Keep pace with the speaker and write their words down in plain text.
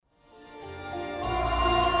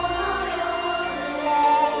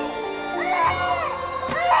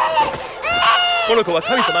この子は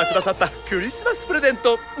神様がくださったクリスマスプレゼン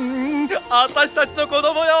ト。私たちの子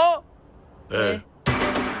供よ。だ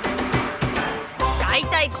い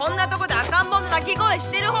たいこんなとこで赤ん坊の泣き声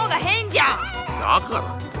してる方が変じゃん。だか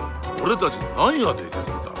らって俺たちに何ができるんだ。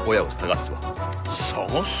親を探すわ。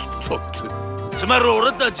探すったってつまり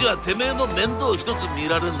俺たちはてめえの面倒一つ見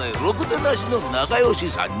られないろくでなしの仲良し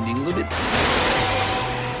3人組だ。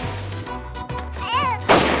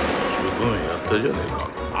十分やったじゃねえ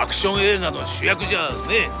か。アクション映画の主役じゃ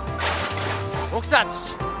ねえ。僕たち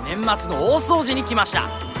年末の大掃除に来ました。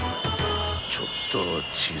ちょっと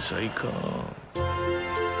小さいか。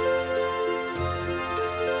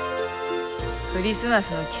クリスマス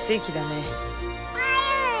の奇跡だね。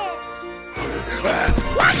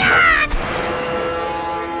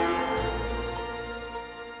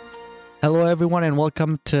Hello, everyone, and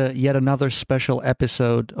welcome to yet another special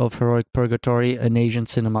episode of Heroic Purgatory, an Asian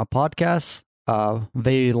cinema podcast.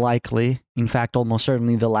 Very likely, in fact, almost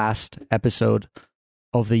certainly the last episode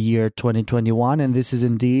of the year 2021, and this is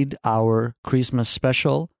indeed our Christmas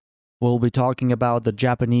special. We'll be talking about the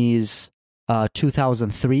Japanese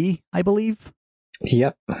 2003, I believe.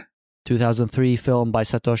 Yep. 2003 film by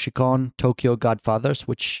Satoshi Kon, Tokyo Godfathers,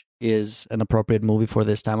 which is an appropriate movie for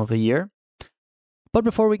this time of the year. But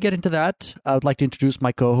before we get into that, I would like to introduce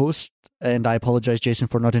my co-host, and I apologize, Jason,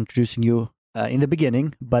 for not introducing you in the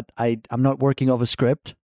beginning, but I'm not working off a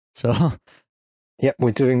script, so... Yep,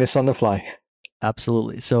 we're doing this on the fly.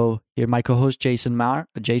 Absolutely. So, here, my co-host, Jason Maher.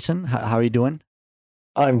 Jason, how are you doing?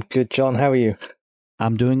 I'm good, John. How are you?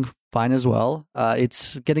 I'm doing fine as well.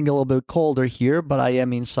 It's getting a little bit colder here, but I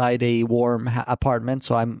am inside a warm apartment,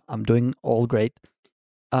 so I'm doing all great.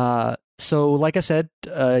 So, like I said,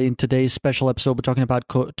 in today's special episode, we're talking about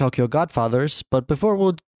Tokyo Godfathers. But before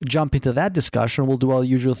we'll jump into that discussion, we'll do our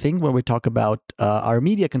usual thing where we talk about our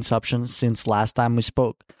media consumption since last time we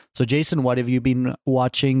spoke. So, Jason, what have you been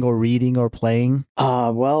watching or reading or playing?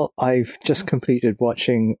 Well, I've just completed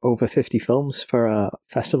watching over 50 films for a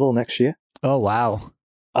festival next year. Oh, wow.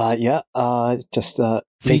 Just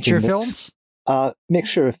feature films?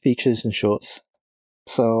 Mixture of features and shorts.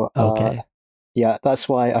 So, okay. Yeah, that's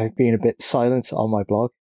why I've been a bit silent on my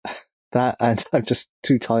blog. That, and I'm just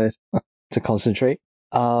too tired to concentrate.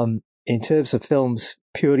 In terms of films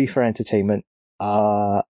purely for entertainment,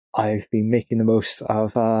 I've been making the most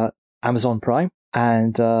of Amazon Prime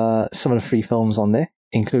and some of the free films on there,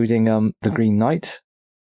 including The Green Knight,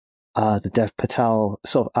 the Dev Patel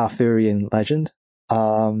sort of Arthurian legend,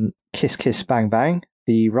 Kiss Kiss Bang Bang,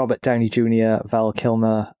 the Robert Downey Jr., Val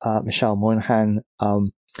Kilmer, Michelle Monaghan,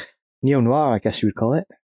 neo-noir, I guess you would call it.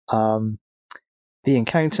 The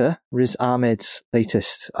Encounter, Riz Ahmed's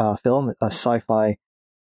latest film, a sci-fi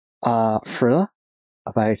thriller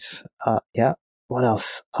about, what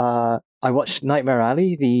else? I watched Nightmare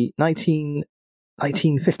Alley, the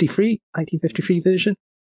 1953 version.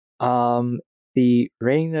 The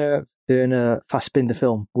Rainer Werner Fassbinder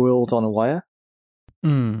film, World on a Wire.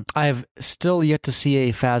 I've still yet to see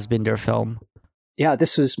a Fassbinder film. Yeah,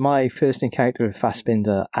 this was my first encounter with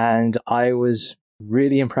Fassbinder, and I was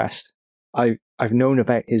really impressed. I've known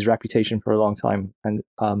about his reputation for a long time, and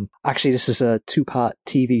actually this is a 2-part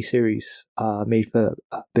TV series made for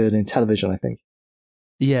Berlin Television, I think.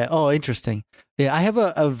 Yeah, oh, interesting. Yeah, I have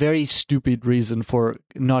a very stupid reason for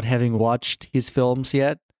not having watched his films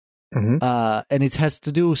yet, and it has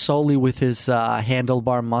to do solely with his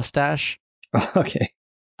handlebar mustache. Okay.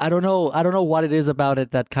 I don't know what it is about it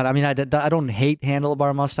that kind of, I mean, I don't hate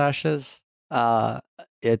handlebar mustaches.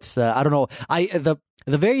 It's, I don't know. The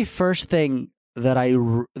very first thing that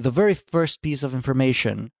the very first piece of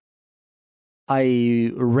information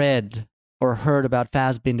I read or heard about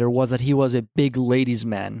Fassbinder was that he was a big ladies'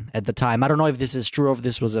 man at the time. I don't know if this is true or if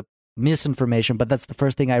this was a misinformation, but that's the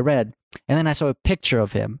first thing I read. And then I saw a picture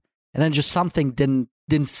of him, and then just something didn't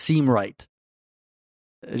seem right.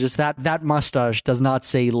 Just that mustache does not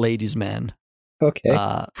say ladies' man. Okay.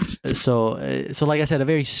 So like I said, a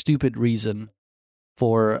very stupid reason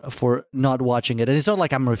for not watching it. And it's not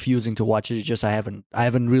like I'm refusing to watch it. It's just I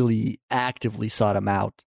haven't really actively sought him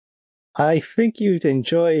out. I think you'd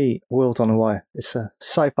enjoy World on a Wire. It's a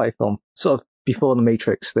sci-fi film. Sort of before The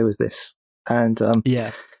Matrix, there was this, and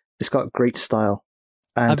yeah, it's got great style.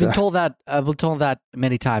 And, I've been told that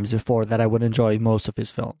many times before that I would enjoy most of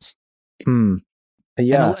his films.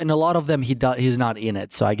 Yeah, and a lot of them he's not in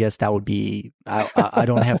it, so I guess that would be I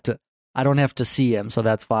don't have to see him, so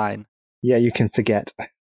that's fine. Yeah, you can forget.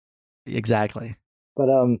 Exactly. But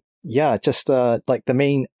yeah, just like the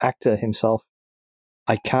main actor himself,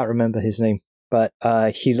 I can't remember his name, but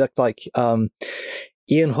he looked like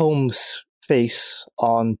Ian Holmes' face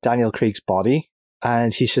on Daniel Craig's body,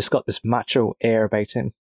 and he's just got this macho air about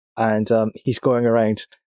him, and he's going around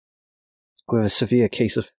with a severe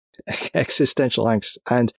case of existential angst,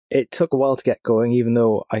 and it took a while to get going, even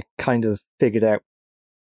though I kind of figured out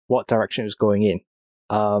what direction it was going in.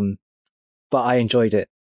 But I enjoyed it.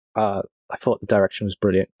 I thought the direction was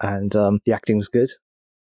brilliant, and the acting was good.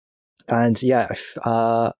 And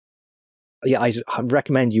I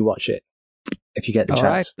recommend you watch it if you get the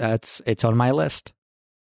chance. All right, it's on my list.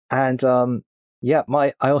 And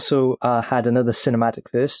I also had another cinematic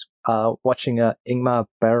first, watching a Ingmar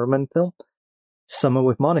Bergman film, Summer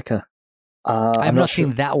with Monica. I've not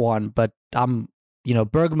seen that one, but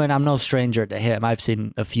Bergman, I'm no stranger to him. I've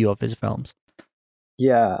seen a few of his films.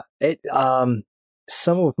 Yeah,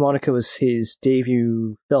 Summer with Monica was his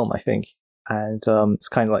debut film, I think, and it's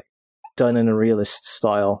kind of like done in a realist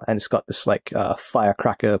style, and it's got this like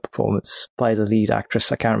firecracker performance by the lead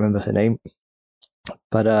actress. I can't remember her name,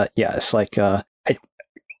 but it's like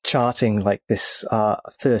charting like this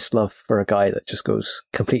first love for a guy that just goes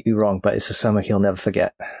completely wrong, but it's a summer he'll never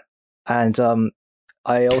forget. And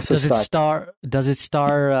I also does it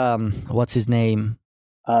star what's his name?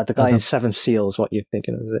 The guy in Seven Seals. What you're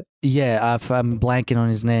thinking of, is it? Yeah, I'm blanking on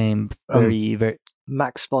his name. Very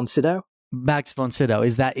Max von Sydow. Max von Sydow.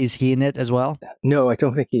 Is he in it as well? No, I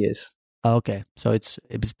don't think he is. Okay, so it's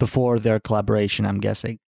before their collaboration, I'm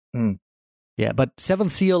guessing. Mm. Yeah, but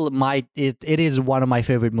Seventh Seal it is one of my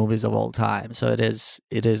favorite movies of all time. So it is.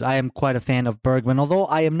 I am quite a fan of Bergman, although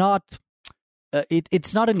I am not.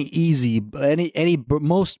 It's not an easy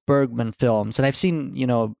most Bergman films, and I've seen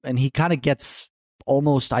and he kind of gets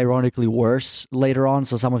almost ironically worse later on.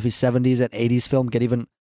 So some of his 70s and 80s film get even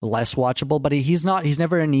less watchable, but he's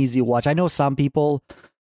never an easy watch. I know some people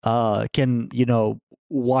can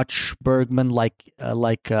watch Bergman like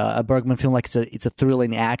a Bergman film like it's a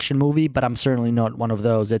thrilling action movie, but I'm certainly not one of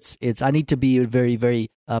those. It's I need to be a very,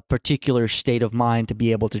 very particular state of mind to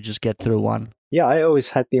be able to just get through one. Yeah, I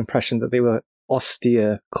always had the impression that they were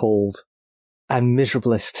austere, cold, and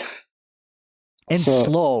miserablest. And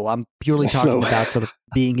slow. I'm purely talking about sort of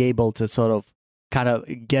being able to sort of kind of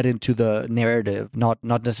get into the narrative, not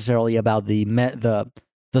necessarily about the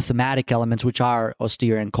thematic elements, which are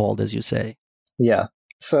austere and cold, as you say. Yeah.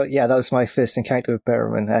 So that was my first encounter with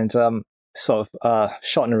Bergman, and sort of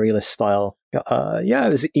shot in a realist style.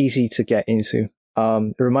 It was easy to get into.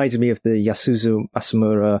 It reminded me of the Yasuzo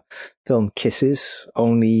Masamura film Kisses,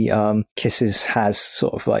 only Kisses has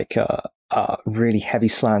sort of like a really heavy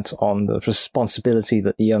slant on the responsibility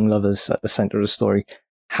that the young lovers at the center of the story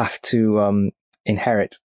have to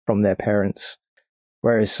inherit from their parents,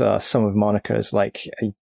 whereas Summer with Monica is like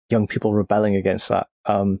young people rebelling against that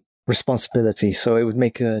responsibility. So it would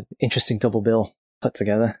make an interesting double bill put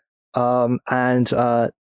together. I've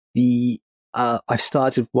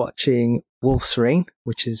started watching Wolf's Rain,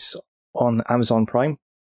 which is on Amazon Prime,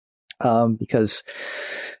 because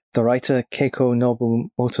the writer Keiko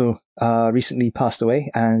Nobumoto recently passed away,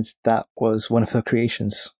 and that was one of her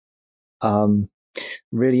creations.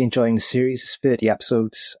 Really enjoying the series. It's 30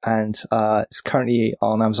 episodes, and it's currently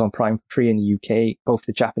on Amazon Prime free in the UK, both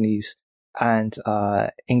the Japanese and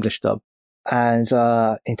English dub. And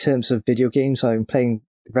in terms of video games, I'm playing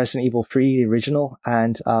Resident Evil 3, the original,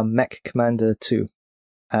 and Mech Commander 2.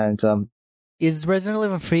 And is Resident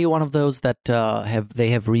Evil 3 one of those that they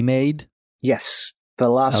have remade? Yes, the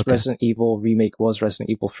last Resident Evil remake was Resident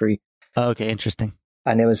Evil 3. Okay, interesting.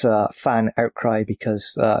 And there was a fan outcry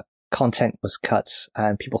because content was cut,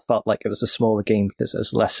 and people felt like it was a smaller game because there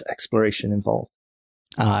was less exploration involved.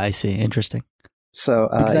 I see. Interesting. So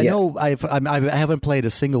because I know I haven't played a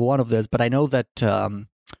single one of those, but I know that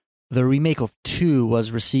the remake of 2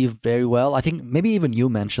 was received very well. I think maybe even you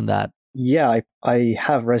mentioned that. Yeah, I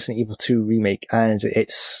have Resident Evil 2 remake, and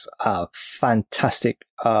it's a fantastic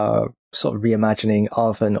sort of reimagining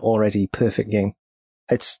of an already perfect game.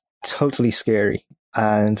 It's totally scary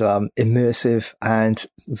and immersive and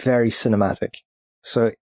very cinematic.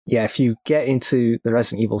 So yeah, if you get into the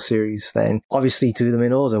Resident Evil series, then obviously do them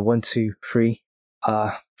in order: 1, 2, 3,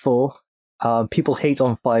 4. People hate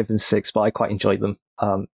on 5 and 6, but I quite enjoyed them.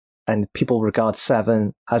 And people regard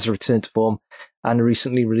 7 as a return to form, and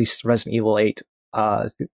recently released Resident Evil 8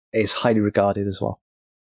 is highly regarded as well.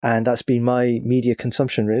 And that's been my media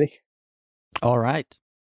consumption, really. All right.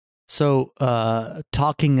 So,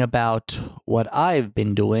 talking about what I've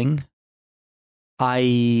been doing,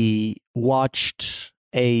 I watched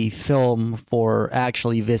a film for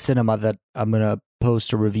actually Vicinema that I'm going to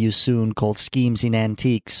post a review soon called Schemes in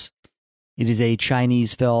Antiques. It is a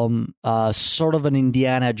Chinese film, sort of an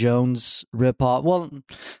Indiana Jones ripoff. Well,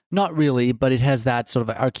 not really, but it has that sort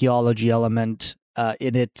of archaeology element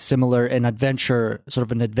in it, similar an adventure, sort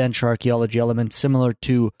of an adventure archaeology element, similar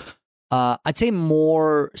to, I'd say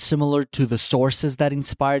more similar to the sources that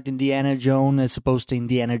inspired Indiana Jones as opposed to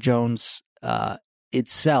Indiana Jones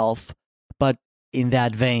itself. But in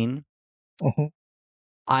that vein, Mhm.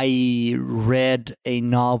 I read a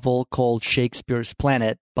novel called Shakespeare's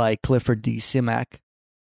Planet by Clifford D. Simak.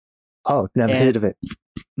 Oh, never heard of it.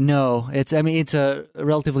 No, it's a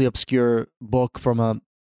relatively obscure book from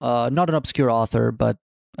not an obscure author, but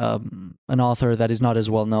an author that is not as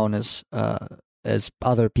well known as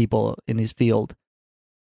other people in his field.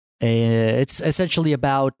 It's essentially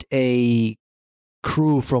about a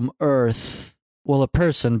crew from Earth. Well, a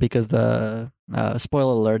person, because the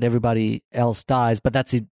spoiler alert, everybody else dies, but that's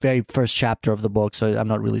the very first chapter of the book, so I'm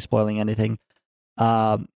not really spoiling anything.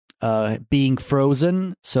 Being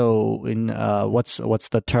frozen. So in what's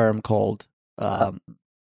the term called?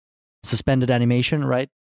 Suspended animation, right?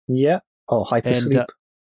 Yeah. Oh, hypersleep.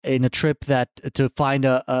 And in a trip to find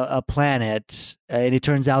a planet, and it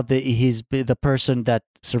turns out that the person that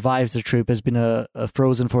survives the trip has been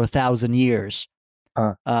frozen for 1,000 years.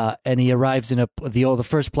 And he arrives in the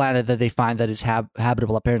first planet that they find that is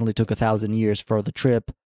habitable. Apparently, took 1,000 years for the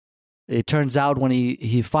trip. It turns out when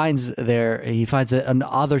he finds that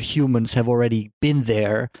other humans have already been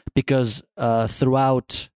there, because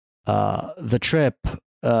throughout the trip,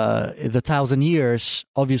 the 1,000 years,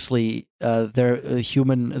 obviously, the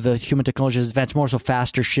human technology has advanced more, so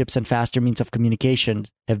faster ships and faster means of communication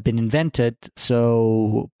have been invented.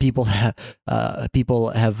 So people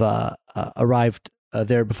have arrived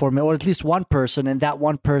there before me, or at least one person, and that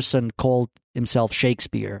one person called himself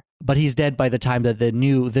Shakespeare. But he's dead by the time that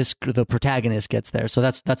the protagonist gets there. So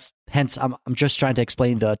that's hence I'm just trying to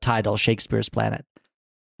explain the title, Shakespeare's Planet.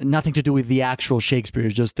 Nothing to do with the actual Shakespeare,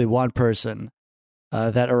 it's just the one person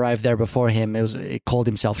that arrived there before him. It called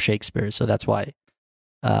himself Shakespeare, so that's why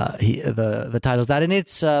the title's that. And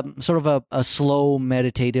it's sort of a slow,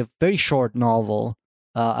 meditative, very short novel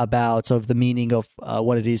about sort of the meaning of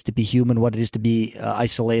what it is to be human, what it is to be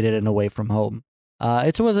isolated and away from home.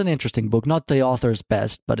 It was an interesting book, not the author's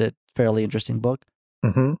best, but a fairly interesting book.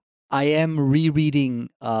 Mm-hmm. I am rereading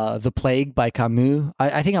The Plague by Camus.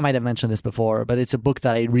 I think I might have mentioned this before, but it's a book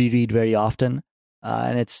that I reread very often.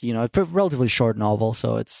 And it's a relatively short novel,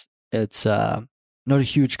 so it's not a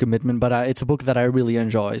huge commitment, but it's a book that I really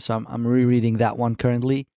enjoy. So I'm rereading that one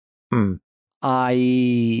currently.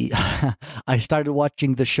 I started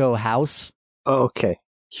watching the show House. Oh, okay.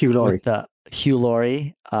 Hugh Laurie. With Hugh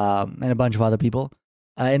Laurie and a bunch of other people.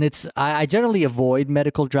 And I generally avoid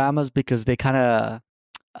medical dramas because they kind of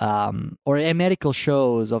or medical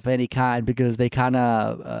shows of any kind, because they kind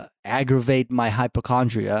of aggravate my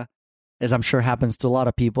hypochondria, as I'm sure happens to a lot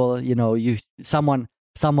of people. Someone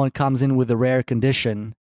comes in with a rare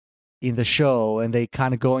condition in the show, and they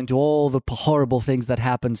kind of go into all the horrible things that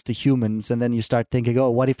happens to humans, and then you start thinking, oh,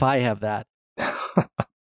 what if I have that?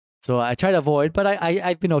 So I try to avoid, but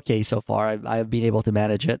I've been okay so far. I've been able to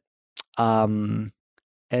manage it.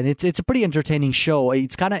 And it's a pretty entertaining show.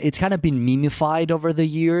 It's kind of been memified over the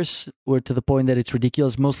years, or to the point that it's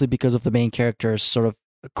ridiculous, mostly because of the main character's sort of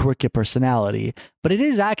quirky personality. But it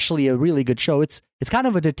is actually a really good show. It's kind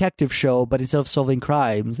of a detective show, but instead of solving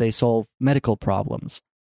crimes, they solve medical problems.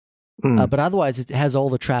 But otherwise, it has all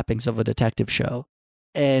the trappings of a detective show.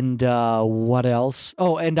 And what else?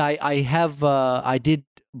 Oh, and I did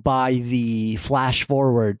buy the Flash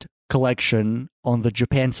Forward collection on the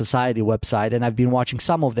Japan Society website, and I've been watching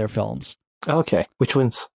some of their films. Okay, which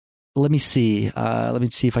ones? Let me see. Let me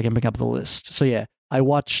see if I can bring up the list. So yeah, I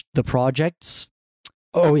watched The Projects.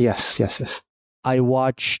 Oh yes. I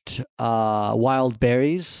watched Wild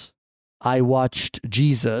Berries. I watched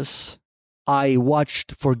Jesus. I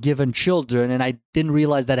watched Forgiven Children, and I didn't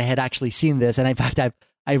realize that I had actually seen this. And in fact,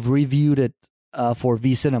 I've reviewed it for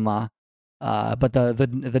V Cinema, but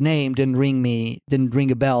the name didn't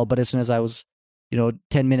ring a bell. But as soon as I was,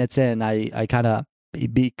 10 minutes in, I kind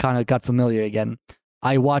of got familiar again.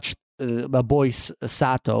 I watched A Boy's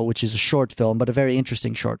Sato, which is a short film, but a very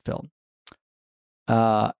interesting short film.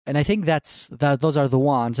 And I think those are the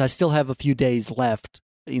ones. I still have a few days left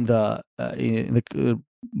in the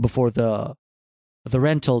before the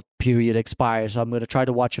rental period expires. So I'm going to try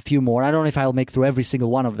to watch a few more. I don't know if I'll make through every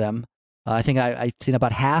single one of them. I think I've seen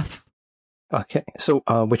about half. Okay, so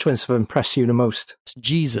which ones have impressed you the most?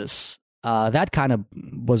 Jesus. That kind of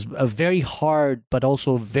was a very hard, but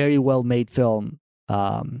also very well made film.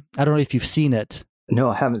 I don't know if you've seen it.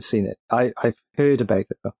 No, I haven't seen it. I've heard about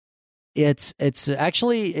it though. It's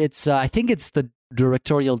actually I think it's the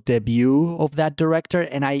directorial debut of that director,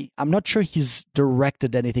 and I'm not sure he's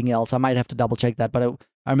directed anything else. I might have to double check that, but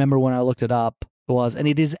I remember when I looked it up, and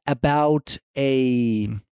it is about a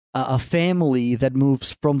family that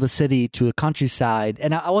moves from the city to a countryside.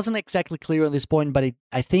 And I wasn't exactly clear on this point, but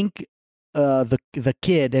I think the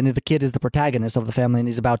kid, and the kid is the protagonist of the family, and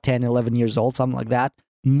he's about 10, 11 years old, something like that,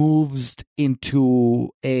 moves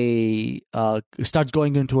into starts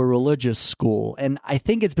going into a religious school. And I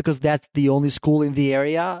think it's because that's the only school in the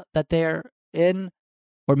area that they're in,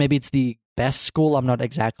 or maybe it's the best school, I'm not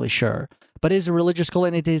exactly sure. But it is a religious school,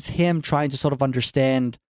 and it is him trying to sort of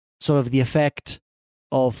understand sort of the effect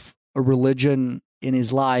of a religion in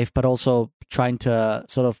his life, but also trying to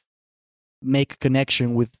sort of make a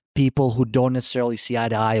connection with people who don't necessarily see eye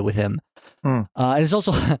to eye with him. And it's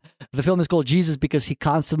also, the film is called Jesus because he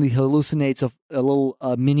constantly hallucinates of a little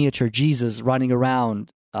miniature Jesus running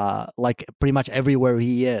around like pretty much everywhere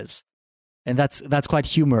he is. And that's quite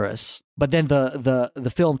humorous. But then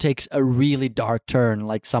the film takes a really dark turn,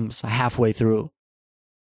 like some halfway through.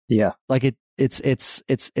 Yeah. Like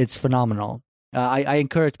it's phenomenal. I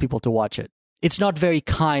encourage people to watch it. It's not very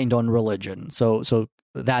kind on religion, so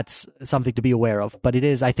that's something to be aware of. But it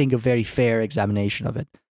is, I think, a very fair examination of it.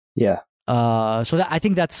 Yeah. I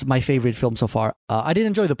think that's my favorite film so far. I did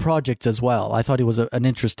enjoy The Project as well. I thought it was an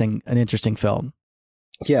interesting film.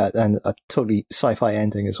 Yeah, and a totally sci-fi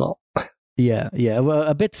ending as well. Yeah. Well,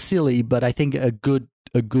 a bit silly, but I think a good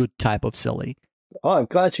type of silly. Oh, I'm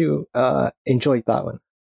glad you enjoyed that one.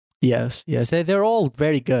 Yes, they're all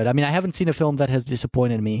very good. I mean, I haven't seen a film that has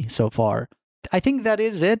disappointed me so far. I think that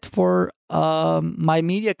is it for my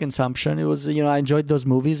media consumption. It was, I enjoyed those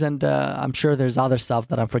movies, and I'm sure there's other stuff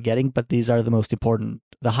that I'm forgetting, but these are the most important,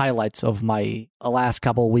 the highlights of my last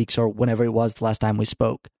couple of weeks, or whenever it was the last time we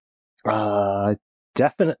spoke.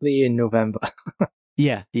 Definitely in November.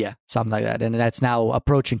 Yeah, something like that. And that's now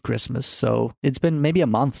approaching Christmas, so it's been maybe a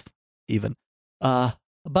month even.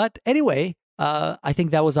 But anyway, I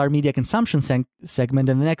think that was our media consumption segment,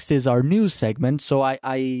 and the next is our news segment. So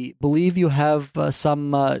I believe you have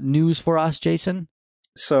some news for us, Jason?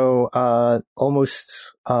 So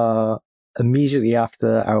almost immediately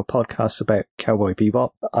after our podcast about Cowboy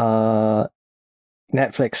Bebop,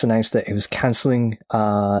 Netflix announced that it was cancelling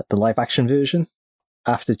the live-action version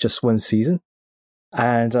after just one season.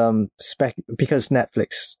 And because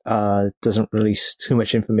Netflix doesn't release too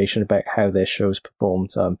much information about how their shows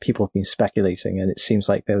performed, people have been speculating, and it seems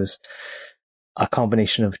like there was a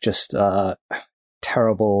combination of just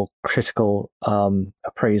terrible critical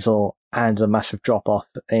appraisal and a massive drop-off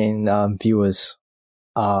in viewers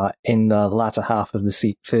in the latter half of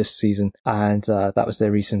the first season, and that was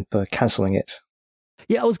their reason for cancelling it.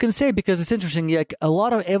 Yeah, I was going to say, because it's interesting, like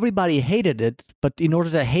everybody hated it, but in order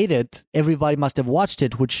to hate it, everybody must have watched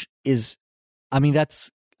it, which is, I mean, that's,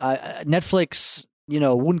 Netflix,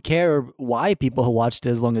 wouldn't care why people watched it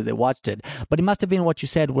as long as they watched it. But it must have been what you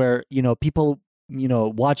said, where, people,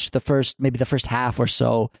 watched maybe the first half or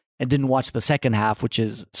so, and didn't watch the second half, which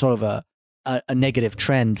is sort of a negative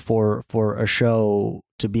trend for a show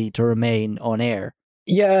to remain on air.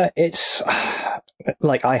 Yeah, it's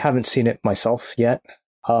like, I haven't seen it myself yet.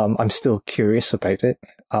 I'm still curious about it.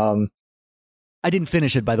 I didn't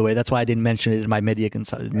finish it, by the way. That's why I didn't mention it in my media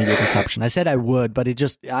consumption. I said I would, but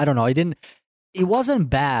I don't know. It wasn't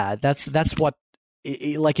bad. That's what,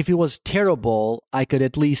 like, if it was terrible, I could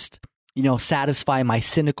at least, satisfy my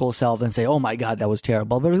cynical self and say, oh my God, that was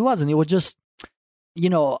terrible. But it wasn't. It was just,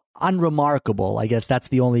 unremarkable. I guess that's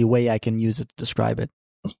the only way I can use it to describe it.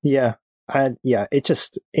 Yeah. And yeah, it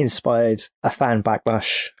just inspired a fan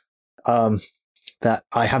backlash that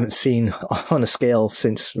I haven't seen on a scale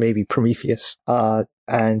since maybe Prometheus. But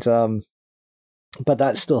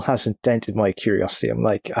that still hasn't dented my curiosity. I'm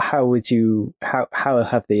like, how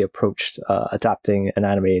have they approached adapting an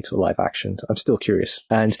anime into live action? I'm still curious.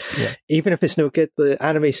 And even if it's no good, the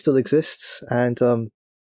anime still exists, and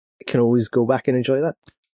can always go back and enjoy that.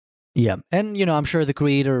 Yeah. And, I'm sure the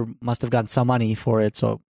creator must have gotten some money for it,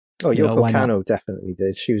 so... Oh, Yoko Kanno definitely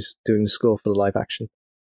did. She was doing the score for the live action.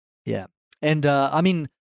 Yeah. And, I mean,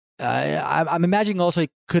 I'm imagining also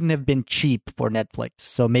it couldn't have been cheap for Netflix,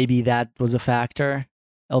 so maybe that was a factor.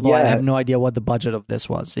 Although I have no idea what the budget of this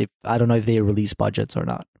was. I don't know if they release budgets or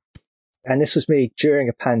not. And this was made during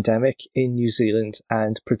a pandemic in New Zealand,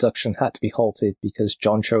 and production had to be halted because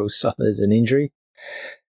John Cho suffered an injury.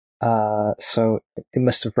 So it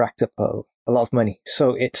must have racked up a lot of money.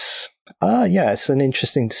 So it's an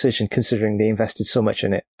interesting decision considering they invested so much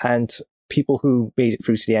in it. And people who made it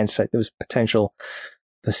through to the end said there was potential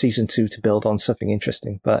for season 2 to build on something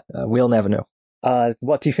interesting, but we'll never know.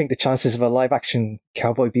 What do you think the chances of a live action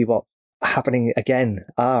Cowboy Bebop happening again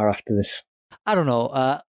are after this? I don't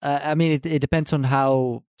know. I mean, it depends on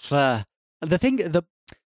how,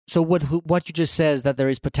 So what you just said is that there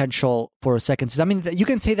is potential for a second season. I mean, you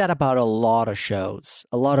can say that about a lot of shows.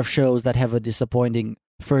 A lot of shows that have a disappointing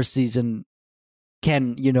first season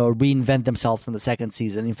can, reinvent themselves in the second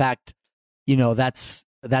season. In fact, it's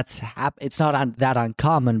not that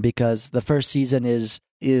uncommon, because the first season is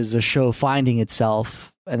a show finding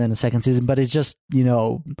itself, and then the second season. But it's just,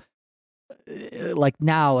 like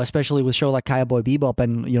now, especially with a show like Cowboy Bebop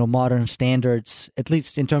and modern standards, at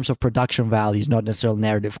least in terms of production values, not necessarily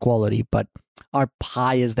narrative quality, but are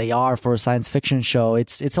high as they are for a science fiction show.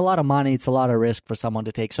 It's a lot of money, it's a lot of risk for someone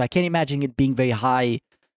to take. So I can't imagine it being very high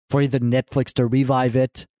for either Netflix to revive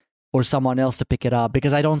it or someone else to pick it up,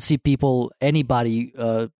 because I don't see anybody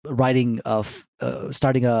starting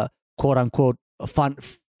a quote unquote fun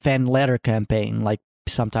fan letter campaign like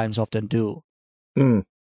sometimes often do.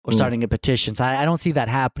 Or starting a petition. So I don't see that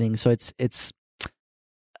happening. So it's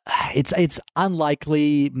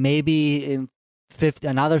unlikely. Maybe in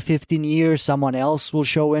another 15 years, someone else will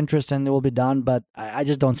show interest and it will be done. But I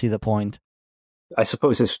just don't see the point. I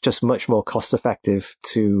suppose it's just much more cost effective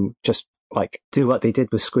to just like do what they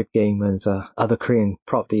did with Squid Game and other Korean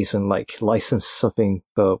properties and like license something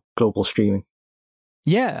for global streaming.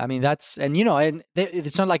 Yeah, I mean and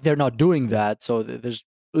it's not like they're not doing that. So there's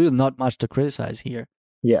really not much to criticize here.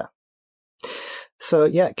 Yeah. So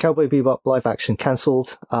yeah, Cowboy Bebop live action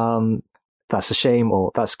cancelled. That's a shame,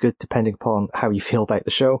 or that's good, depending upon how you feel about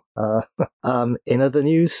the show. In other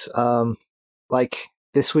news, like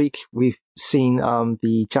this week, we've seen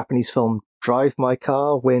the Japanese film Drive My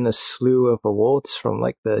Car win a slew of awards from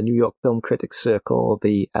like the New York Film Critics Circle,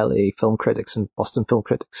 the LA Film Critics and Boston Film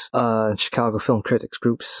Critics, Chicago Film Critics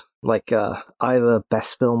groups, like either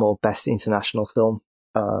Best Film or Best International Film.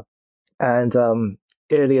 And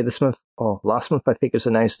earlier this month, or last month, I think it was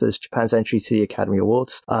announced as Japan's entry to the Academy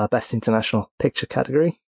Awards, Best International Picture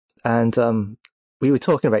category. And we were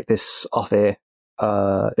talking about this off air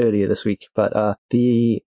earlier this week, but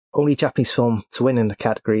the only Japanese film to win in the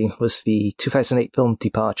category was the 2008 film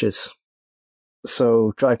Departures.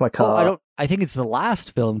 So Drive My Car. I think it's the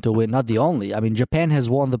last film to win, not the only. I mean, Japan has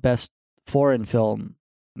won the best foreign film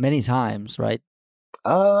many times, right?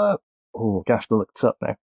 I have to look this up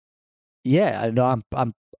now. Yeah, I know.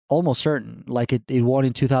 I'm almost certain. Like it won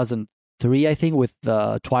in 2003, I think, with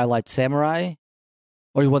Twilight Samurai,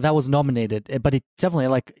 or that was nominated. But it definitely,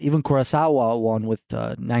 like, even Kurosawa won with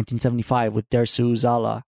 1975 with Dersu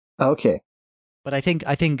Uzala. Okay, but I think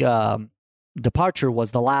Departure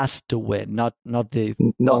was the last to win, not the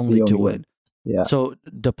only to win. Yeah. So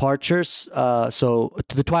Departures. So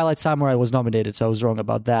the Twilight Samurai was nominated, so I was wrong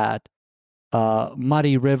about that.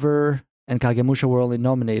 Muddy River and Kagemusha were only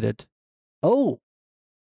nominated. Oh,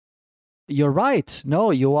 you're right.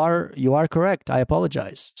 No, you are correct. I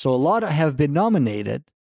apologize. So a lot have been nominated,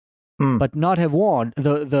 but not have won.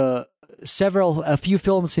 A few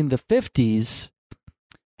films in the 50s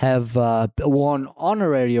have won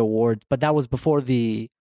honorary awards, but that was before the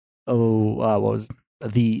award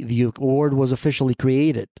was officially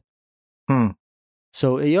created.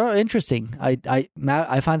 So you're interesting. I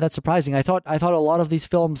find that surprising. I thought a lot of these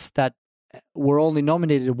films that were only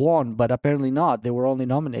nominated won, but apparently not. They were only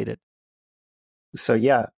nominated. So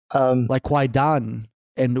yeah, like Kwaidan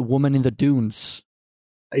and Woman in the Dunes.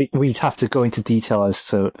 We'd have to go into detail as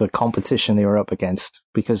to the competition they were up against,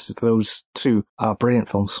 because those two are brilliant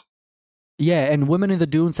films. Yeah, and Women in the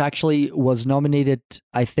Dunes actually was nominated,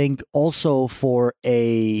 I think, also for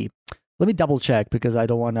a... Let me double check, because I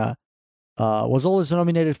don't want to... was always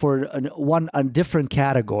nominated for a different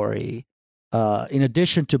category, in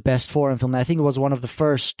addition to Best Foreign Film. I think it was one of the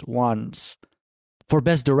first ones for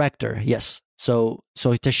Best Director, yes. So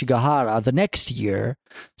Teshigahara, the next year,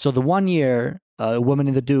 so the 1 year... Woman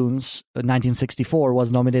in the Dunes, 1964,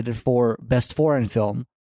 was nominated for Best Foreign Film,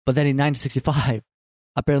 but then in 1965,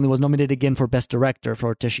 apparently was nominated again for Best Director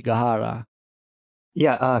for Teshigahara.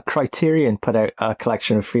 Yeah, Criterion put out a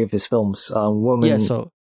collection of 3 of his films. Okay.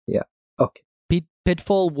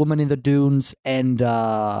 Pitfall, Woman in the Dunes, and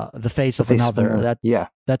The Face of Another.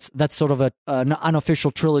 That's sort of an unofficial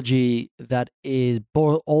trilogy that is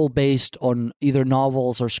all based on either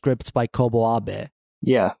novels or scripts by Kobo Abe.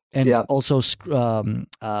 Yeah, and also scored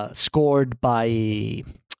by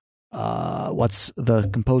what's the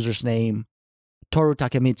composer's name? Toru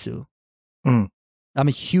Takemitsu. I'm a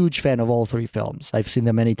huge fan of all 3 films. I've seen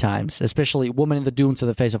them many times. Especially Woman in the Dunes and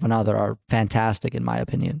The Face of Another are fantastic in my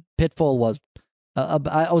opinion. Pitfall was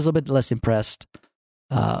I was a bit less impressed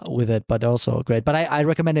with it, but also great. But I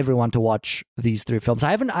recommend everyone to watch these 3 films.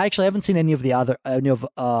 I actually haven't seen any of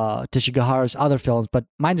Teshigahara's other films, but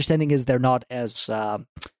my understanding is they're not as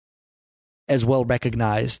as well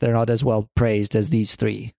recognized. They're not as well praised as these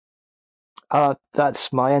three.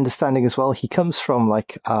 That's my understanding as well. He comes from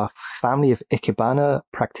like a family of Ikebana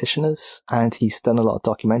practitioners, and he's done a lot of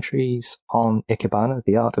documentaries on Ikebana,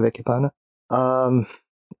 the art of Ikebana.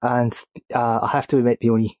 And I have to admit, the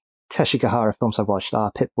only Teshigahara films I've watched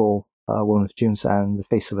are Pitbull, Woman of Dunes, and The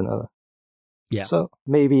Face of Another. Yeah. So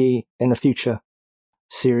maybe in a future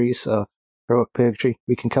series of Heroic Purgatory,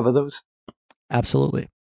 we can cover those. Absolutely.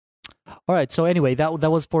 All right. So anyway, that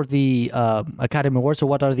was for the Academy Awards. So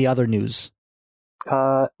what are the other news?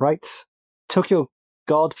 Right. Tokyo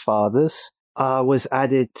Godfathers was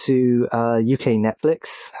added to UK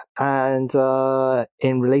Netflix, and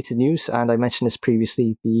in related news, and I mentioned this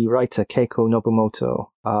previously, the writer Keiko Nobumoto,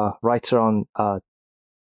 writer on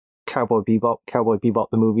Cowboy Bebop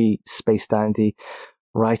the movie, Space Dandy,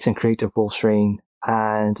 writer and creator of Wolf's Rain,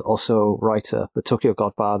 and also writer for Tokyo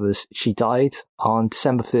Godfathers. She died on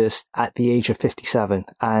December 1st at the age of 57,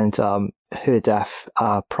 and her death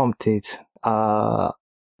prompted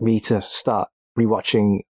me to start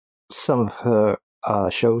rewatching some of her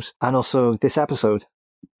shows, and also this episode,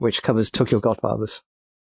 which covers Tokyo Godfathers.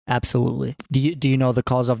 Absolutely. Do you know the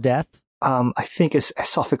cause of death? I think it's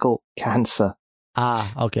esophageal cancer.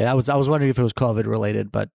 Okay. I was wondering if it was COVID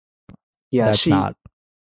related, but Yeah, that's not.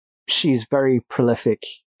 She's very prolific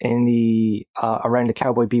in the around the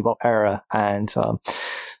Cowboy Bebop era, and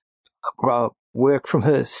work from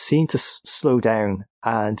her seemed to slow down,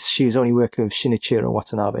 and she was only working with Shinichiro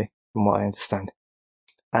Watanabe, from what I understand.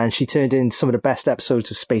 And she turned in some of the best episodes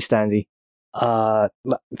of Space Dandy.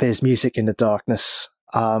 There's Music in the Darkness.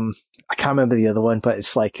 I can't remember the other one, but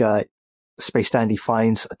it's like Space Dandy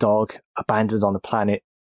finds a dog abandoned on a planet,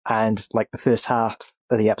 and like the first half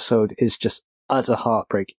of the episode is just utter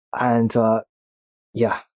heartbreak. And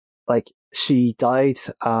like she died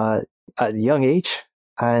at a young age,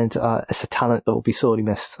 and it's a talent that will be sorely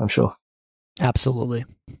missed, I'm sure. Absolutely.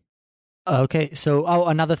 Okay, so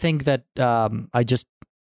another thing that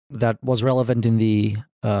that was relevant in the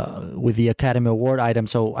with the Academy Award item.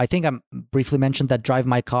 So I think I briefly mentioned that Drive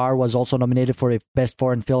My Car was also nominated for a Best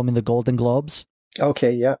Foreign Film in the Golden Globes.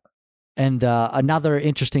 Okay, yeah. And another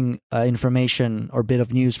interesting information or bit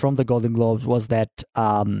of news from the Golden Globes was that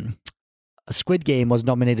Squid Game was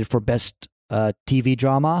nominated for Best TV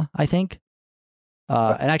Drama, I think,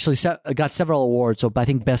 and actually got several awards. So I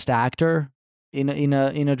think Best Actor in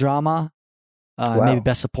a drama. Wow. Maybe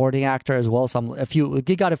Best Supporting Actor as well.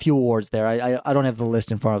 He got a few awards there. I don't have the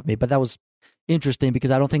list in front of me, but that was interesting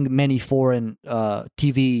because I don't think many foreign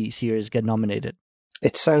TV series get nominated.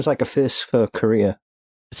 It sounds like a first for Korea.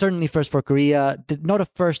 Certainly first for Korea. Not a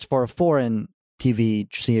first for a foreign TV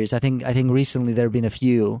series. I think recently there have been a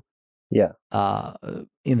few. Yeah.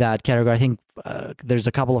 In that category, I think there's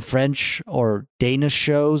a couple of French or Danish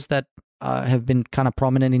shows that have been kind of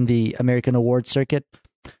prominent in the American awards circuit.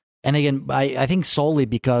 And again, I think solely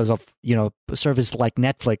because of, services like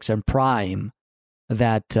Netflix and Prime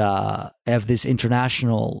that have this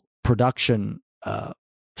international production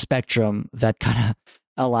spectrum that kind of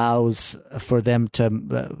allows for them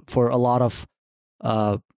to, for a lot of,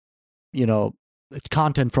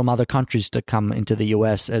 content from other countries to come into the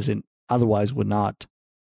US as it otherwise would not.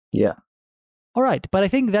 Yeah. All right. But I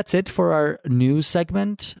think that's it for our news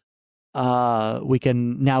segment. We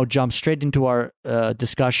can now jump straight into our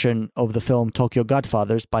discussion of the film Tokyo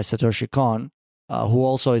Godfathers by Satoshi Kon, who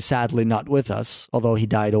also is sadly not with us, although he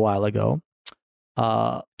died a while ago.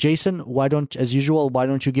 Jason, why don't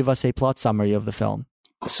you give us a plot summary of the film?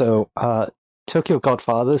 So, Tokyo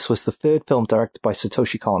Godfathers was the third film directed by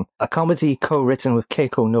Satoshi Kon, a comedy co-written with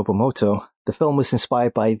Keiko Nobumoto. The film was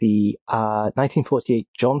inspired by the 1948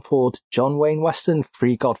 John Ford, John Wayne Western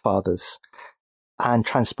Three Godfathers, and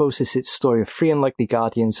transposes its story of three unlikely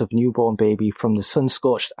guardians of newborn baby from the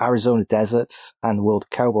sun-scorched Arizona desert and the world of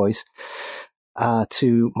cowboys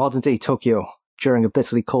to modern-day Tokyo during a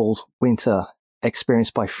bitterly cold winter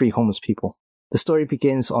experienced by three homeless people. The story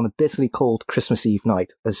begins on a bitterly cold Christmas Eve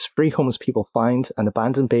night as three homeless people find an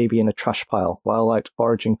abandoned baby in a trash pile while out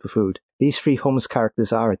foraging for food. These three homeless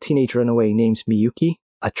characters are a teenage runaway named Miyuki,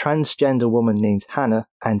 a transgender woman named Hannah,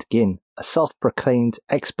 and Gin, a self-proclaimed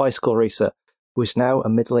ex-bicycle racer who is now a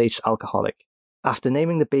middle-aged alcoholic. After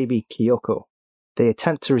naming the baby Kyoko, they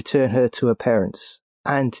attempt to return her to her parents,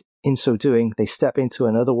 and in so doing, they step into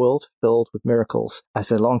another world filled with miracles, as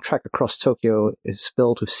their long trek across Tokyo is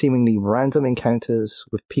filled with seemingly random encounters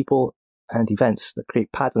with people and events that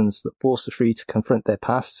create patterns that force the three to confront their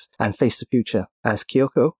pasts and face the future, as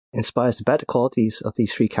Kyoko inspires the better qualities of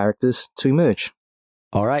these three characters to emerge.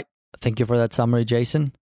 All right. Thank you for that summary,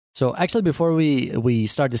 Jason. So actually, before we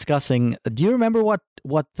start discussing, do you remember what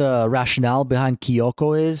the rationale behind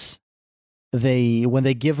Kyoko is? When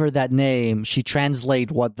they give her that name, she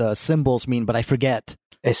translate what the symbols mean, but I forget.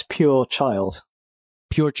 It's pure child.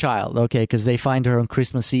 Pure child, okay, because they find her on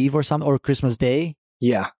Christmas Eve or Christmas Day.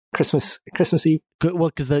 Yeah, Christmas Eve. Well,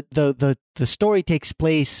 because the story takes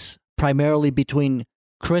place primarily between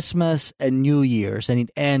Christmas and New Year's, and it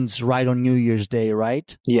ends right on New Year's Day,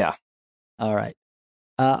 right? Yeah. All right.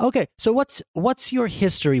 Okay, so what's your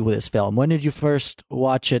history with this film? When did you first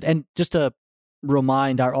watch it? And just to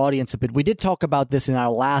remind our audience a bit, we did talk about this in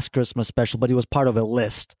our last Christmas special, but it was part of a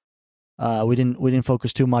list. We didn't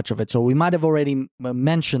focus too much of it, so we might have already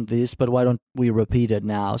mentioned this, but why don't we repeat it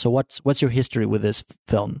now? So what's your history with this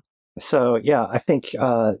film? So yeah, I think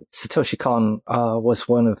Satoshi Kon was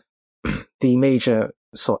one of the major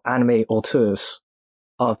sort of anime auteurs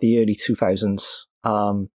of the early 2000s,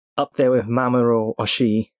 up there with Mamoru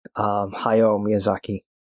Oshii, Hayao Miyazaki,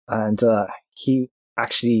 and he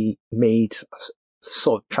actually made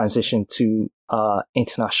sort of transition to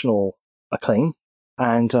international acclaim,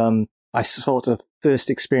 and I sort of first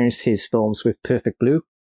experienced his films with Perfect Blue,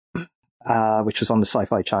 which was on the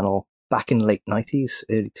Sci-Fi Channel back in the late 90s,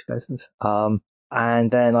 early 2000s.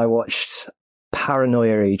 And then I watched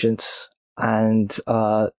Paranoia Agent, and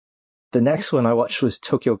the next one I watched was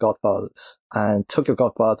Tokyo Godfathers. And Tokyo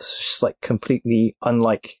Godfathers was just like completely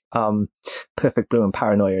unlike Perfect Blue and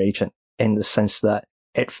Paranoia Agent in the sense that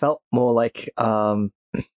it felt more like,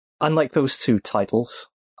 unlike those two titles,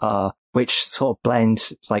 which sort of blend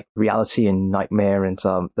like reality and nightmare, and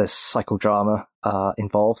there's psychodrama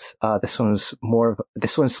involved. This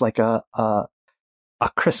one's like a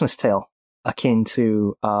Christmas tale akin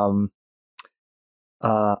to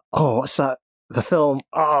what's that? The film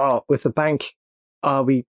with the bank.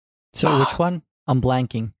 Which one? I'm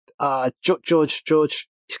blanking. George,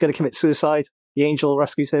 he's going to commit suicide. The angel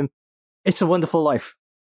rescues him. It's a Wonderful Life.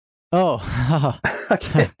 Oh,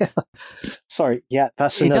 okay. Sorry. Yeah,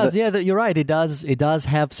 that's it another. does. Yeah, you're right. It does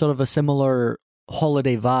have sort of a similar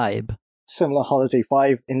holiday vibe. Similar holiday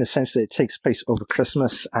vibe in the sense that it takes place over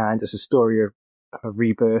Christmas, and it's a story of a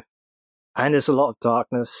rebirth, and there's a lot of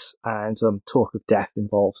darkness and talk of death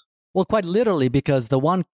involved. Well, quite literally, because the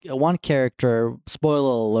one character,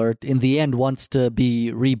 spoiler alert, in the end wants to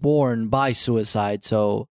be reborn by suicide.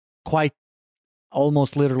 So quite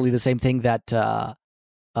almost literally the same thing that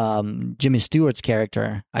Jimmy Stewart's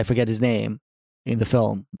character, I forget his name, in the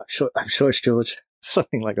film. I'm sure it's George.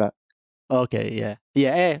 Something like that. Okay,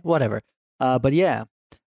 yeah, whatever. But yeah,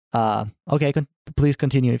 okay, please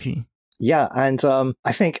continue if you... Yeah, and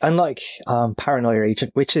I think unlike Paranoia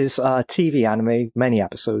Agent, which is TV anime, many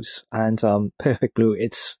episodes, and Perfect Blue,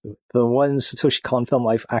 it's the one Satoshi Kon film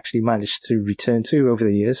I've actually managed to return to over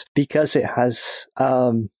the years, because it has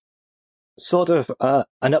sort of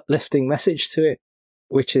an uplifting message to it,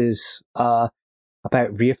 which is about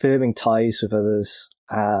reaffirming ties with others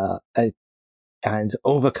and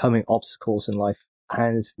overcoming obstacles in life.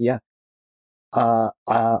 And yeah, I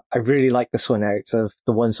really like this one out of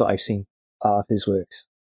the ones that I've seen of his works.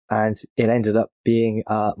 And it ended up being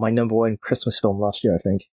my number one Christmas film last year, I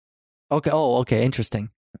think. Okay. Oh, okay. Interesting.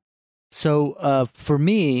 So for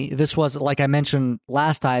me, this was, like I mentioned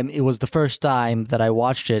last time, it was the first time that I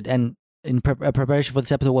watched it. And in preparation for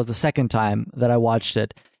this episode was the second time that I watched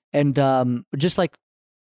it. And just like,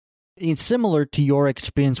 it's similar to your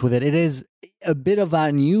experience with it, it is a bit of an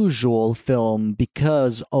unusual film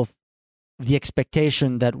because of the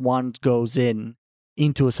expectation that one goes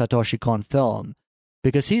into a Satoshi Kon film.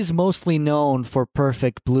 Because he's mostly known for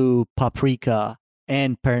Perfect Blue, Paprika,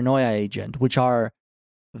 and Paranoia Agent, which are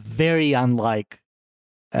very unlike,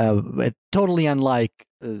 totally unlike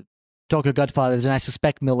Tokyo Godfathers, and I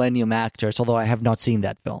suspect Millennium Actors, although I have not seen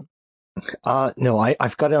that film. No,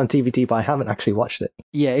 I've got it on DVD, but I haven't actually watched it.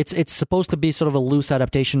 Yeah, it's supposed to be sort of a loose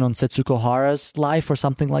adaptation on Setsuko Hara's life or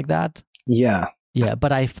something like that. Yeah. Yeah,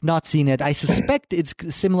 but I've not seen it. I suspect it's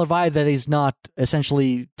a similar vibe that is not,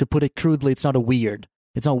 essentially, to put it crudely, it's not weird.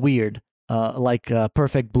 Like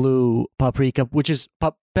Perfect Blue, Paprika, which is,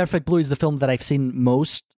 Perfect Blue is the film that I've seen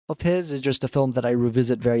most of his. It's just a film that I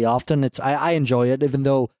revisit very often. I enjoy it, even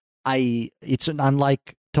though it's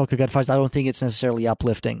unlike Tokyo Godfathers, I don't think it's necessarily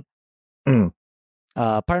uplifting. Mm.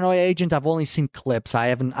 Paranoia Agent, I've only seen clips.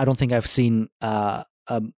 I don't think I've seen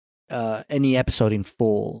any episode in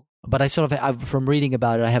full. But from reading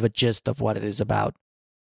about it, I have a gist of what it is about.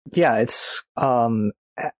 Yeah, it's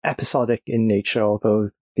episodic in nature, although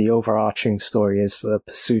the overarching story is the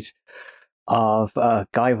pursuit of a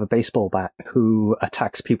guy with a baseball bat who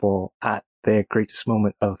attacks people at their greatest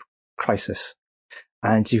moment of crisis.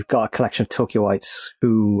 and you've got a collection of Tokyoites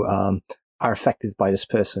who are affected by this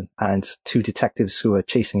person, and 2 detectives who are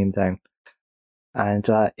chasing him down. And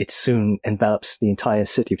it soon envelops the entire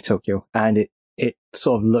city of Tokyo, and it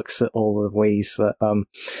sort of looks at all the ways that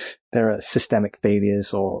there are systemic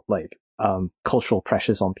failures or like cultural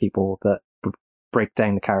pressures on people that break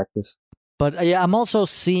down the characters. But yeah, I'm also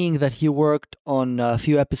seeing that he worked on a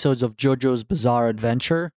few episodes of JoJo's Bizarre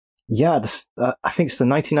Adventure. Yeah, this, I think it's the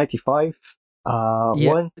 1995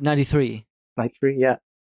 one. 93. 93, yeah.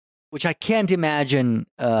 Which I can't imagine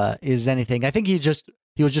is anything. I think he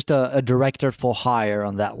was just a director for hire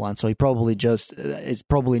on that one, so he probably just it's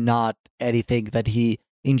probably not anything that he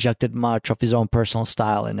injected much of his own personal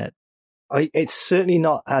style in it. It's certainly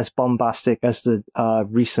not as bombastic as the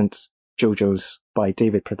recent JoJo's by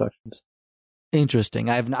David Productions. Interesting.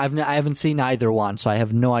 I haven't seen either one, so I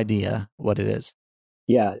have no idea what it is.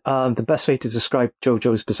 Yeah, the best way to describe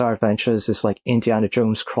JoJo's Bizarre Adventures is like Indiana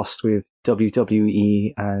Jones crossed with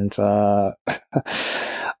WWE and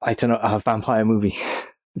I don't know, a vampire movie.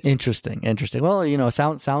 Interesting. Well,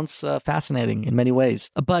 sounds fascinating in many ways.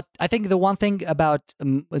 But I think the one thing about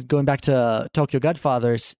going back to Tokyo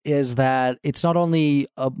Godfathers is that it's not only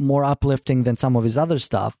more uplifting than some of his other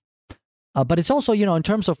stuff, but it's also, in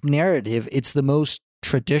terms of narrative, it's the most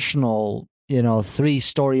traditional,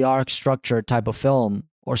 3-story arc structure type of film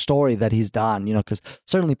or story that he's done, because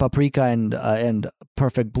certainly Paprika and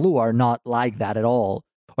Perfect Blue are not like that at all.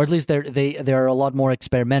 Or at least they're a lot more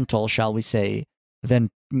experimental, shall we say, than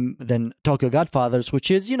Tokyo Godfathers,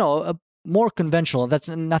 which is, more conventional. That's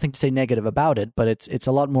nothing to say negative about it, but it's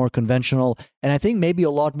a lot more conventional, and I think maybe a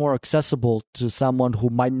lot more accessible to someone who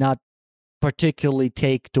might not particularly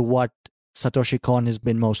take to what Satoshi Kon has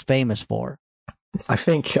been most famous for. I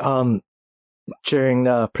think during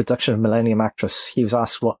the production of Millennium Actress, he was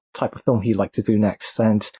asked what type of film he'd like to do next,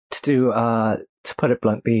 and to do, to put it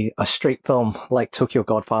bluntly, a straight film like Tokyo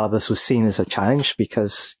Godfathers was seen as a challenge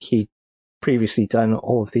because he previously done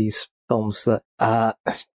all of these films that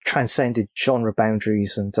transcended genre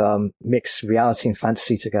boundaries and mixed reality and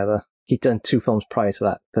fantasy together. He'd done 2 films prior to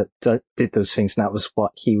that that did those things, and that was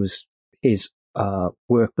what his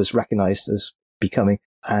work was recognized as becoming.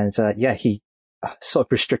 And he sort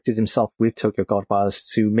of restricted himself with Tokyo Godfathers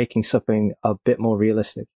to making something a bit more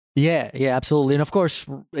realistic. Yeah, absolutely. And of course,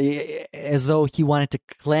 as though he wanted to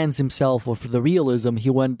cleanse himself of the realism, he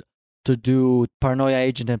went to do Paranoia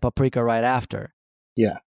Agent and Paprika right after.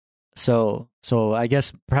 Yeah. So I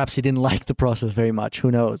guess perhaps he didn't like the process very much. Who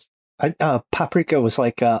knows? Paprika was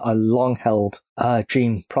like a long-held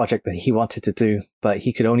dream project that he wanted to do, but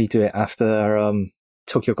he could only do it after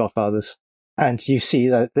Tokyo Godfathers. And you see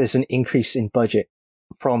that there's an increase in budget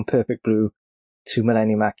from Perfect Blue to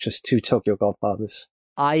Millennium Actress to Tokyo Godfathers.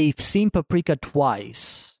 I've seen Paprika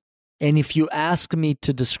twice, and if you ask me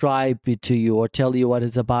to describe it to you or tell you what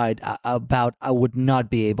it's about, I would not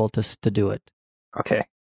be able to do it. Okay,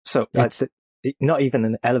 so not even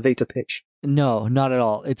an elevator pitch? No, not at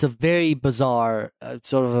all. It's a very bizarre,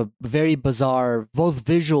 both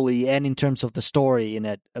visually and in terms of the story in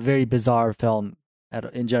it, a very bizarre film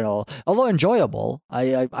in general. Although enjoyable,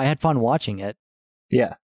 I had fun watching it.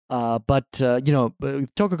 Yeah. But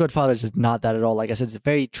Tokyo Godfathers is not that at all. Like I said, it's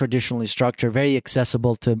very traditionally structured, very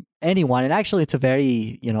accessible to anyone, and actually, it's a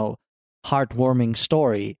very heartwarming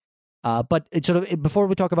story. But it's before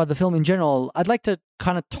we talk about the film in general, I'd like to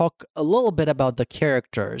kind of talk a little bit about the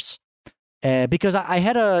characters, because I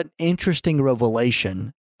had an interesting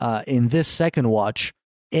revelation in this second watch.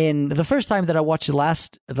 In the first time that I watched it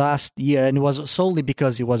last year, and it was solely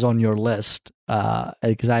because it was on your list,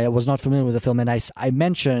 because I was not familiar with the film, and I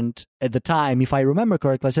mentioned at the time, if I remember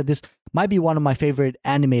correctly, I said this might be one of my favorite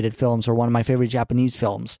animated films or one of my favorite Japanese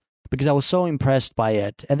films, because I was so impressed by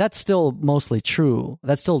it, and that's still mostly true.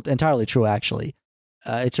 That's still entirely true, actually.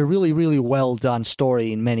 It's a really, really well done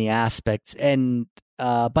story in many aspects, and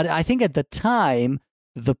but I think at the time,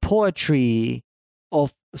 the poetry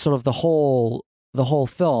of sort of the whole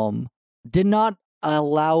film did not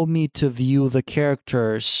allow me to view the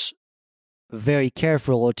characters very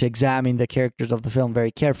carefully or to examine the characters of the film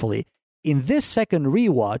very carefully. In this second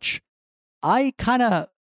rewatch, I kind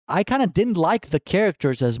of didn't like the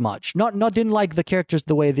characters as much. Not didn't like the characters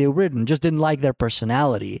the way they were written, just didn't like their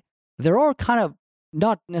personality. They're all kind of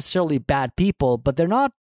not necessarily bad people, but they're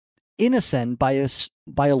not innocent by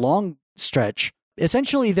a long stretch.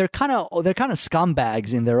 Essentially, they're kind of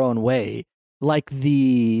scumbags in their own way. Like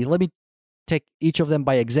let me take each of them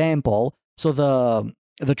by example. So the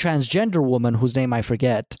transgender woman whose name I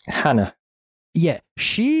forget. Hannah. Yeah,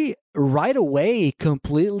 she right away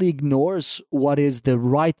completely ignores what is the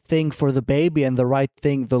right thing for the baby and the right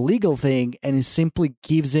thing, the legal thing, and it simply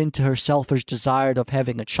gives in to her selfish desire of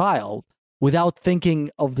having a child without thinking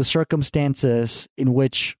of the circumstances in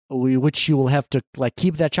which she will have to like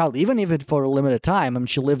keep that child, even if it's for a limited time. I mean,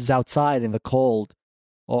 she lives outside in the cold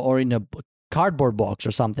or in a cardboard box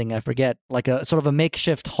or something. I forget, like a sort of a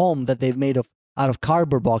makeshift home that they've made out of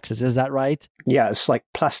cardboard boxes. Is that right? Yeah, it's like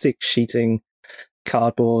plastic sheeting,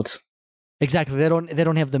 cardboard. Exactly. They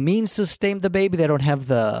don't have the means to sustain the baby. They don't have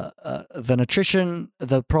the nutrition,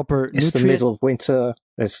 the proper It's nutrients. the middle of winter.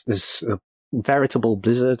 There's a veritable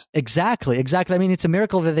blizzard. Exactly. I mean, it's a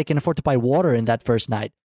miracle that they can afford to buy water in that first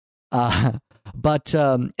night. But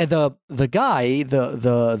and the guy,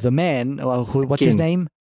 the man, what's his Gin. name?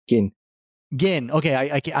 Gin. Gin. Okay,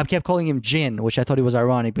 I kept calling him Gin, which I thought he was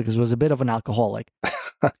ironic because he was a bit of an alcoholic.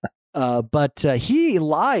 But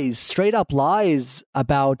he straight up lies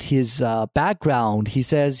about his background. He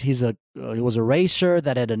says he was a racer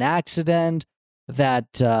that had an accident,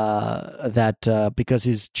 that because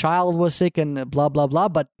his child was sick and blah blah blah.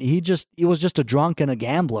 But he was just a drunk and a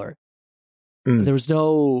gambler. Mm. There's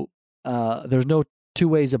no two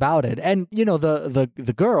ways about it. And you know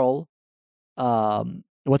the girl,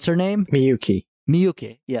 what's her name?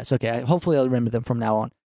 Miyuki. Yes. Okay. Hopefully I'll remember them from now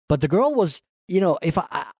on. But the girl was,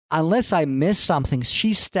 unless I missed something,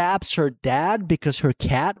 she stabs her dad because her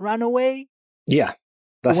cat ran away. Yeah.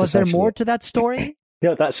 Was there more it. to that story?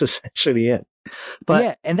 No, that's essentially it. But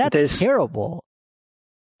yeah, and that's terrible.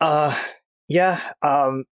 Yeah.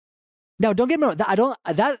 Now, don't get me wrong.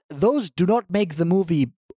 Those do not make the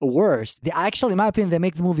movie worse. They actually, in my opinion, they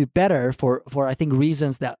make the movie better for I think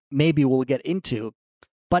reasons that maybe we'll get into.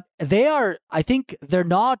 But I think they're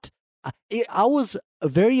not. I was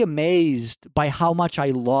very amazed by how much I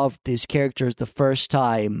loved these characters the first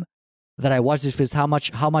time that I watched this film. How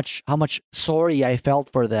much sorry I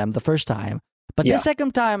felt for them the first time. But the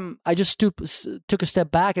second time, I just took a step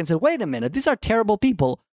back and said, "Wait a minute, these are terrible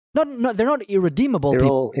people. No, they're not irredeemable. They're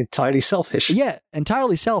people. all entirely selfish. Yeah,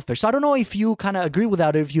 entirely selfish." So I don't know if you kind of agree with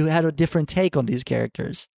that, or if you had a different take on these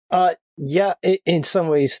characters. Yeah, in some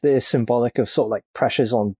ways they're symbolic of sort of like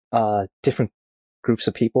pressures on different groups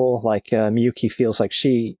of people. Like Miyuki feels like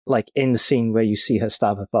she, like in the scene where you see her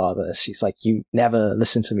stab her father, she's like, "You never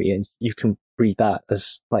listen to me," and you can read that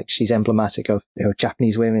as like she's emblematic of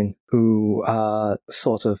Japanese women who are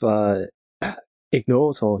sort of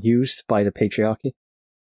ignored or used by the patriarchy.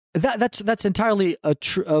 That's entirely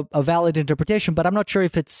a valid interpretation, but I'm not sure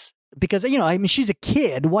if it's because I mean she's a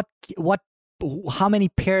kid. How many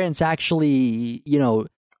parents actually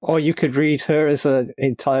Or you could read her as an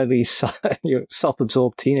entirely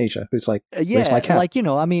self-absorbed teenager who's like, "Where's my cat?" Like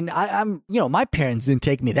I mean, I'm my parents didn't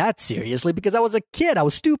take me that seriously because I was a kid. I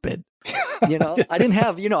was stupid. I didn't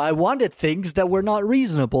have I wanted things that were not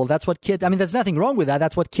reasonable. That's what kids. I mean, there's nothing wrong with that.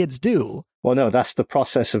 That's what kids do. Well, no, that's the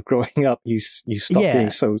process of growing up. You stop being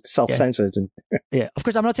so self-centered. And yeah, of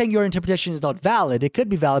course, I'm not saying your interpretation is not valid. It could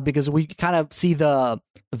be valid because we kind of see the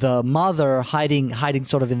mother hiding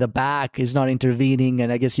sort of in the back, is not intervening,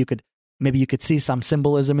 and I guess you could see some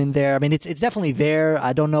symbolism in there. I mean, it's definitely there.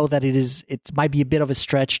 I don't know that it is. It might be a bit of a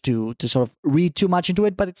stretch to sort of read too much into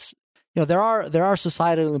it, but it's there are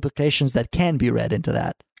societal implications that can be read into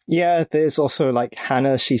that. Yeah, there's also like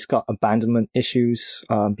Hannah. She's got abandonment issues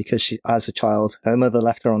because she, as a child, her mother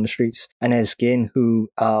left her on the streets. And there's Gin, who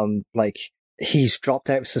he's dropped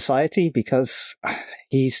out of society because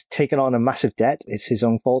he's taken on a massive debt. It's his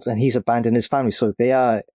own fault, and he's abandoned his family. So they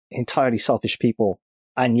are entirely selfish people,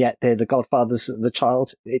 and yet they're the godfathers of the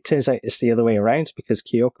child. It turns out it's the other way around because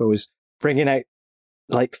Kyoko is bringing out,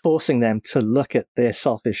 like, forcing them to look at their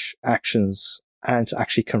selfish actions and to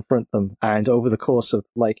actually confront them. And over the course of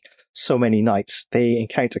like so many nights, they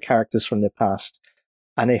encounter characters from their past,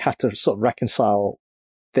 and they have to sort of reconcile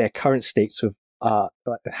their current states with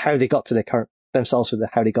how they got to their current themselves with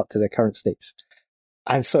how they got to their current states.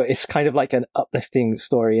 And so it's kind of like an uplifting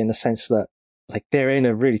story in the sense that like they're in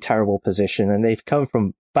a really terrible position and they've come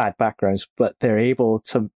from bad backgrounds, but they're able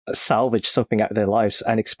to salvage something out of their lives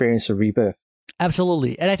and experience a rebirth.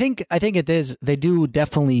 Absolutely. And I think it is, they do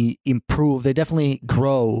definitely improve. They definitely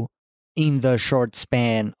grow in the short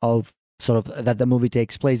span of sort of that the movie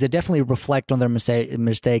takes place. They definitely reflect on their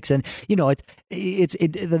mistakes. And,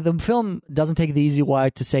 the film doesn't take the easy way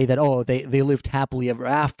to say that, they lived happily ever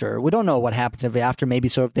after. We don't know what happens ever after. Maybe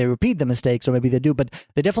sort of they repeat the mistakes or maybe they do, but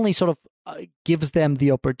they definitely sort of gives them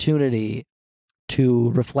the opportunity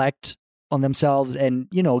to reflect on themselves and,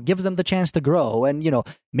 gives them the chance to grow. And,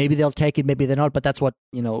 maybe they'll take it, maybe they're not, but that's what,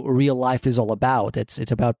 real life is all about.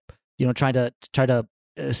 It's about, trying to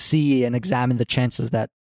see and examine the chances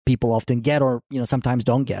that people often get, or sometimes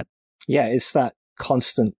don't get. Yeah, it's that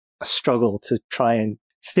constant struggle to try and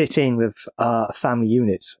fit in with family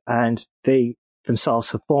units, and they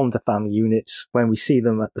themselves have formed a family unit when we see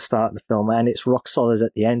them at the start of the film, and it's rock solid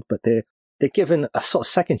at the end, but they're given a sort of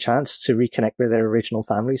second chance to reconnect with their original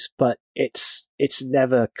families, but it's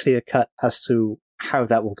never clear cut as to how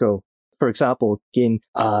that will go. For example, Gin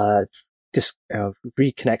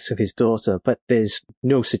reconnects with his daughter, but there's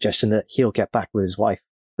no suggestion that he'll get back with his wife,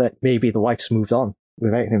 that maybe the wife's moved on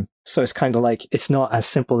without him. So it's kind of like, it's not as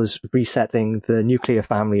simple as resetting the nuclear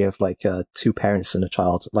family of like two parents and a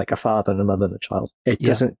child, like a father and a mother and a child. It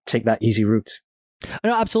doesn't take that easy route.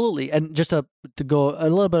 No, absolutely. And just to go a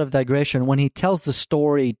little bit of digression, when he tells the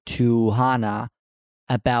story to Hana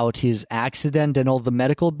about his accident and all the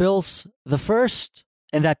medical bills, the first,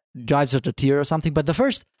 and that drives her to tear or something, but the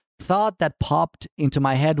first thought that popped into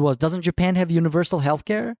my head was, doesn't Japan have universal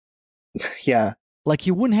healthcare? Yeah. Like,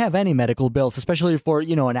 you wouldn't have any medical bills, especially for,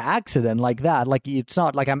 an accident like that. Like, it's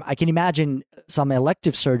not like I can imagine some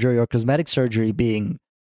elective surgery or cosmetic surgery being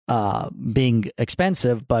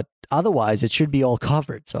expensive, but otherwise it should be all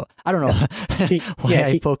covered. So I don't know why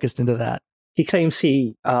I focused into that. He claims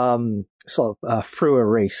he sort of threw a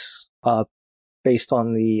race based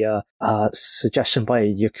on the suggestion by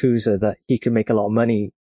Yakuza that he could make a lot of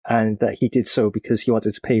money, and that he did so because he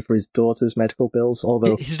wanted to pay for his daughter's medical bills.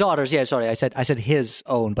 Although his daughter's, I said his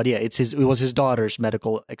own, but yeah, it was his daughter's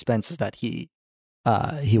medical expenses that he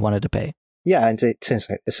wanted to pay. Yeah, and it turns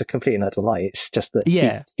out it's a complete and utter lie. It's just that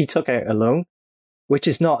he took out a loan, which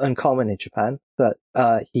is not uncommon in Japan, that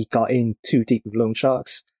he got in too deep with loan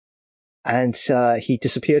sharks, and he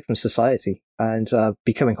disappeared from society, and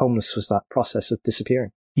becoming homeless was that process of disappearing.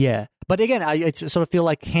 Yeah, but again, I sort of feel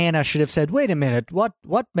like Hannah should have said, wait a minute, what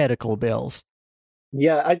medical bills?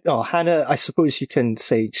 Yeah, Hannah, I suppose you can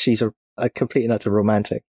say she's a complete and utter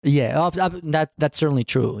romantic. Yeah, that's certainly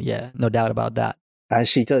true. Yeah, no doubt about that. And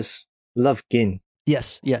she does love Gin.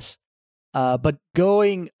 Yes. But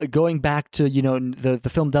going back to, the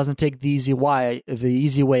film doesn't take the easy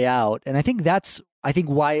way out, and I think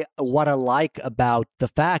what I like about the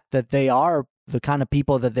fact that they are the kind of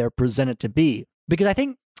people that they're presented to be, because I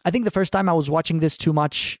think the first time I was watching this too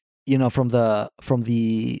much, from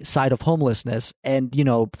the side of homelessness, and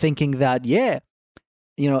thinking that it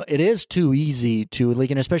is too easy to,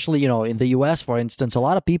 like, and especially in the U.S., for instance, a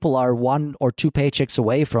lot of people are 1 or 2 paychecks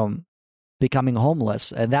away from becoming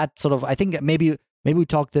homeless, and that sort of, I think maybe we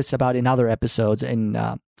talked this about in other episodes, in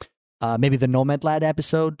maybe the Nomadland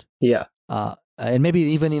episode, and maybe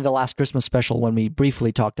even in the last Christmas special when we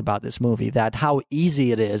briefly talked about this movie, that how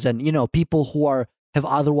easy it is, and people who have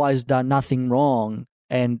otherwise done nothing wrong,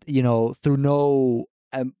 and through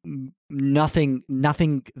nothing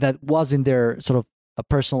that was in their sort of a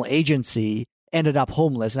personal agency ended up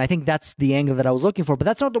homeless, and I think that's the angle that I was looking for. But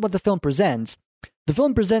that's not what the film presents. The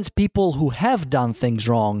film presents people who have done things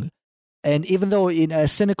wrong, and even though in a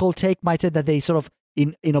cynical take might say that they sort of,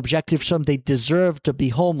 in objective terms, they deserve to be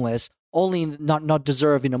homeless, only not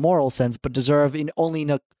deserve in a moral sense, but deserve only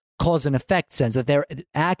in a cause and effect sense, that their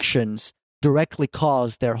actions directly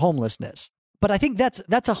cause their homelessness. But I think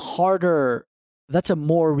that's a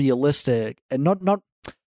more realistic, and not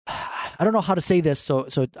I don't know how to say this, so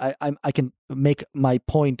I can make my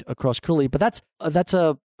point across clearly, but that's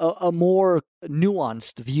a more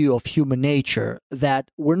nuanced view of human nature, that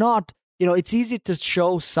we're not, it's easy to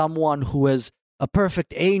show someone who is a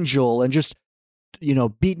perfect angel and just,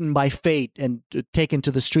 beaten by fate and taken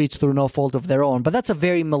to the streets through no fault of their own, but that's a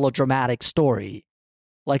very melodramatic story.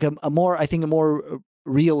 Like a more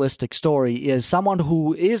realistic story is someone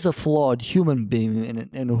who is a flawed human being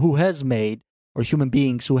and who has made, or human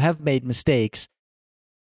beings who have made mistakes,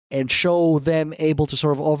 and show them able to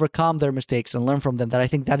sort of overcome their mistakes and learn from them. That I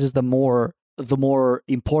think that is the more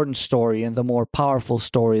important story and the more powerful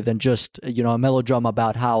story than just a melodrama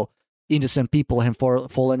about how innocent people have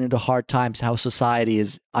fallen into hard times, how society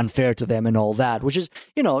is unfair to them and all that, which is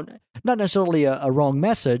not necessarily a wrong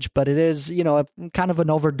message, but it is a kind of an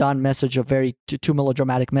overdone message, a very too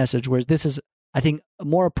melodramatic message. Whereas this is, I think,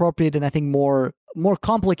 more appropriate, and I think more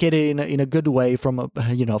complicated in a good way from a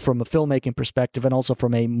filmmaking perspective, and also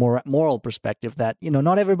from a more moral perspective, that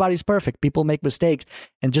not everybody's perfect. People make mistakes,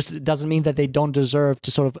 and just it doesn't mean that they don't deserve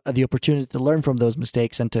to sort of the opportunity to learn from those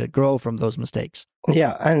mistakes and to grow from those mistakes.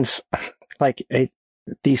 Yeah, and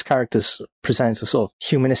these characters present a sort of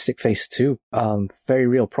humanistic face too. Very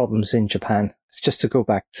real problems in Japan. Just to go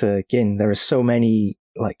back to Gin, there are so many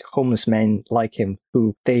homeless men like him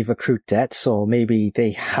who they've accrued debts, or maybe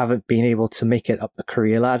they haven't been able to make it up the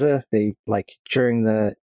career ladder. They during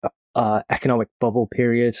the economic bubble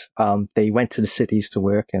period. They went to the cities to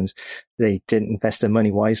work and they didn't invest their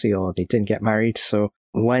money wisely, or they didn't get married. So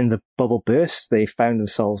when the bubble burst, they found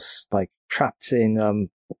themselves like trapped in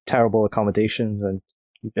terrible accommodations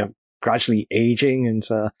and gradually aging and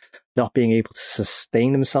not being able to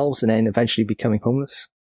sustain themselves, and then eventually becoming homeless.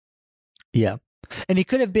 Yeah. And he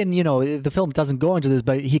could have been, the film doesn't go into this,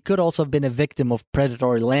 but he could also have been a victim of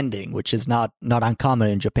predatory lending, which is not uncommon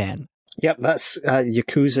in Japan. Yep, that's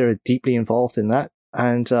Yakuza are deeply involved in that.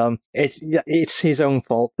 And it's his own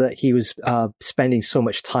fault that he was spending so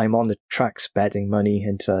much time on the tracks, betting money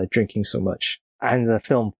and drinking so much. And the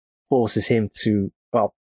film forces him to,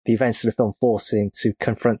 the events of the film force him to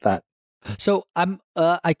confront that. So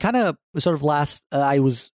I kind of sort of I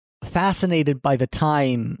was fascinated by the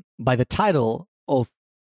title of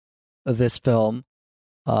this film,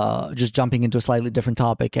 just jumping into a slightly different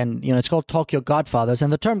topic. And, it's called Tokyo Godfathers.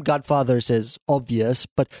 And the term Godfathers is obvious,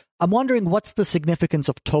 but I'm wondering what's the significance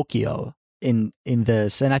of Tokyo in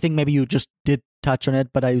this. And I think maybe you just did touch on it,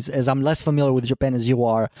 but as I'm less familiar with Japan as you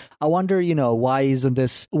are, I wonder, why isn't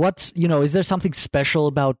this, is there something special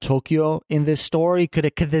about Tokyo in this story?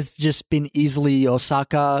 Could this just been easily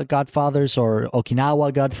Osaka Godfathers or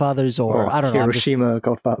Okinawa Godfathers or I don't know. Hiroshima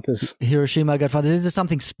Godfathers. Hiroshima Godfathers. Is there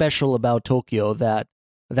something special about Tokyo that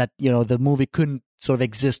the movie couldn't sort of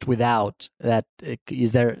exist without? That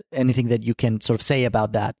is there anything that you can sort of say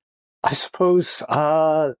about that? I suppose,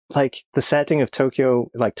 like the setting of Tokyo,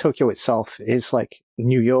 like Tokyo itself is like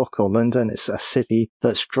New York or London. It's a city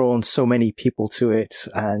that's drawn so many people to it,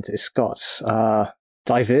 and it's got,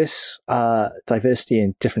 diversity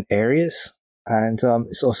in different areas. And,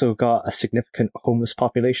 it's also got a significant homeless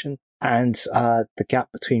population. And, the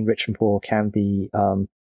gap between rich and poor can be,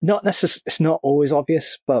 not necessarily, it's not always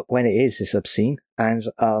obvious, but when it is, it's obscene. And,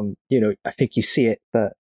 I think you see it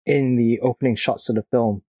that in the opening shots of the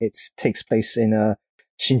film, it takes place in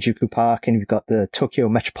Shinjuku Park, and you've got the Tokyo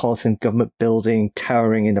Metropolitan Government building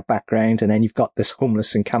towering in the background, and then you've got this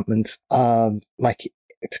homeless encampment, like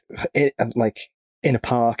in a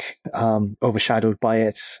park, overshadowed by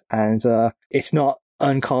it. And it's not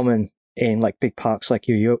uncommon in like big parks like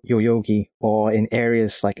Yoyogi or in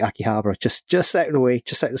areas like Akihabara, just out of the way,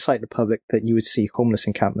 just out of the sight of the public, that you would see homeless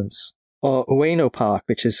encampments. Or Ueno Park,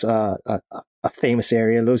 which is a famous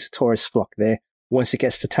area, loads of tourists flock there. Once it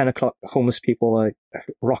gets to 10 o'clock, homeless people are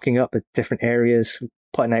rocking up at different areas,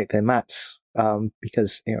 putting out their mats,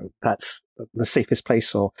 because, that's the safest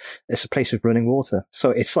place, or it's a place with running water. So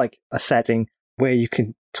it's like a setting where you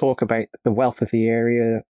can talk about the wealth of the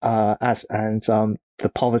area, the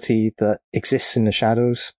poverty that exists in the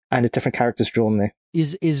shadows, and the different characters drawn there.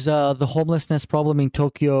 Is the homelessness problem in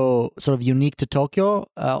Tokyo sort of unique to Tokyo,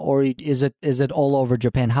 or is it all over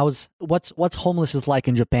Japan? What's homelessness like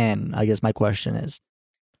in Japan? I guess my question is.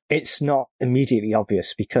 It's not immediately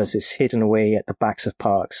obvious because it's hidden away at the backs of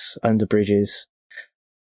parks, under bridges.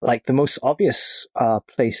 Like the most obvious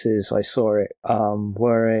places I saw it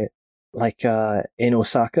were like in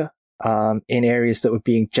Osaka, in areas that were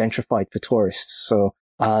being gentrified for tourists. So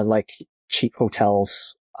like cheap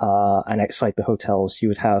hotels. And outside the hotels, you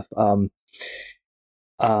would have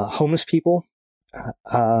homeless people.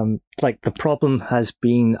 Like the problem has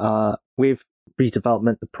been with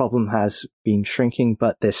redevelopment, the problem has been shrinking,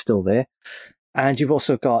 but they're still there. And you've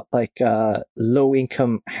also got like low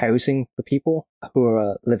income housing for people who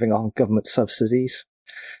are living on government subsidies.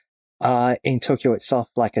 In Tokyo itself,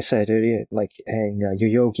 like I said earlier, like in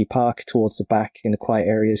Yoyogi Park towards the back in the quiet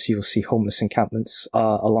areas, you'll see homeless encampments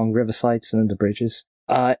along riversides and under bridges.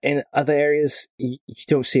 In other areas, you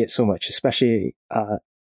don't see it so much, especially,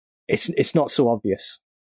 it's not so obvious.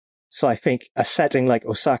 So I think a setting like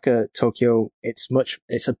Osaka, Tokyo, it's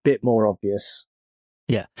a bit more obvious.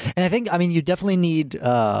 Yeah. And I think, you definitely need,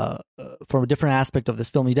 from a different aspect of this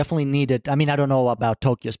film, you definitely need it. I don't know about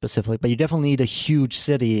Tokyo specifically, but you definitely need a huge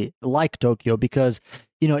city like Tokyo because,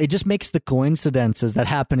 it just makes the coincidences that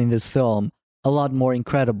happen in this film a lot more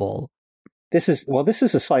incredible. This is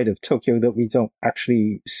a side of Tokyo that we don't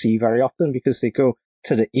actually see very often because they go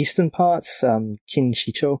to the eastern parts,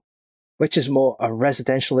 Kinshicho, which is more a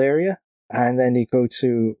residential area. And then they go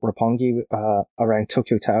to Roppongi, around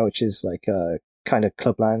Tokyo Tower, which is like a kind of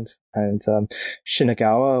clubland, and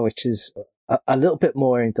Shinagawa, which is a little bit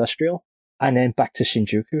more industrial, and then back to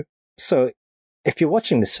Shinjuku. So if you're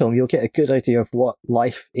watching this film, you'll get a good idea of what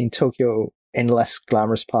life in Tokyo in less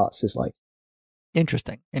glamorous parts is like.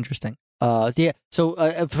 Interesting. Yeah. So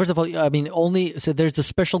first of all, so there's a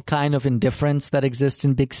special kind of indifference that exists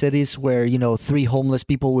in big cities where, 3 homeless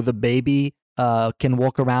people with a baby can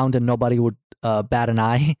walk around and nobody would bat an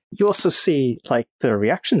eye. You also see like the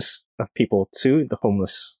reactions of people to the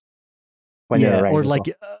homeless. when they're around. or as like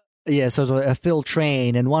well. so a filled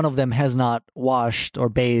train, and one of them has not washed or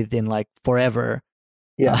bathed in like forever.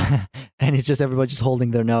 Yeah. And it's just everybody just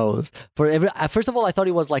holding their nose. First of all, I thought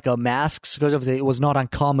it was like a masks, because obviously it was not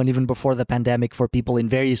uncommon even before the pandemic for people in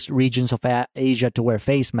various regions of Asia to wear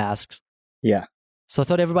face masks. Yeah. So I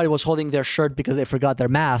thought everybody was holding their shirt because they forgot their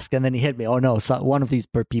mask, and then it hit me. Oh no, one of these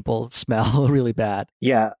people smell really bad.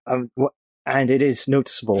 Yeah. And it is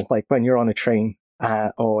noticeable, like when you're on a train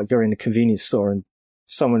or you're in a convenience store and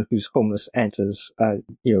someone who's homeless enters,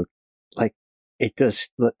 like it does,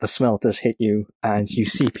 the smell does hit you, and you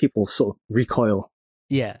see people sort of recoil.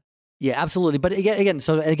 Yeah, absolutely. But again,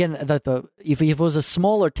 if it was a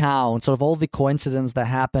smaller town, sort of all the coincidences that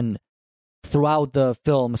happen throughout the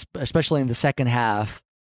film, especially in the second half,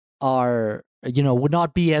 are would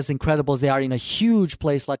not be as incredible as they are in a huge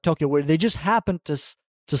place like Tokyo, where they just happen to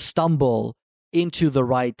stumble into the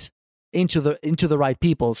right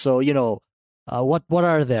people. So what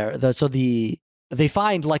are there? They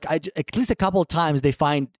find at least a couple of times they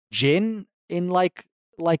find Jin in like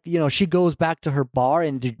she goes back to her bar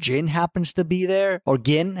and Jin happens to be there, or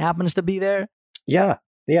Gin happens to be there. Yeah.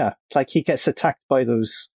 Like he gets attacked by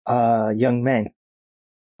those young men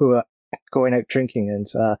who are going out drinking, and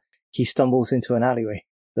he stumbles into an alleyway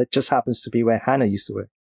that just happens to be where Hannah used to work.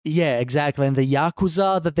 Yeah, exactly. And the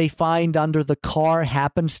Yakuza that they find under the car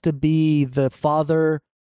happens to be the father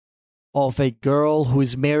of a girl who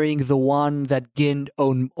is marrying the one that Gin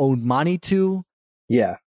owed money to.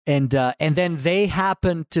 Yeah. And then they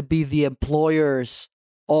happen to be the employers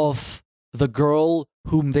of the girl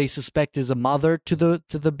whom they suspect is a mother to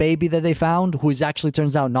the baby that they found, who actually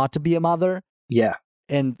turns out not to be a mother. Yeah.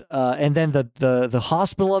 And then the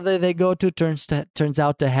hospital that they go to turns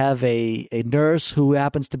out to have a nurse who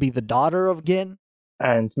happens to be the daughter of Gin.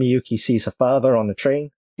 And Miyuki sees her father on the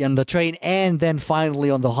train. On the train, and then finally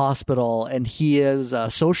on the hospital, and he is a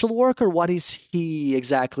social worker. What is he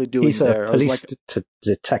exactly doing there? He's a police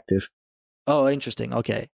detective. Oh, interesting.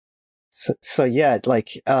 Okay. So yeah,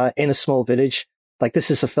 in a small village, this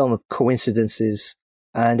is a film of coincidences,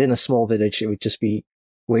 and in a small village it would just be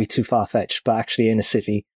way too far-fetched, but actually in a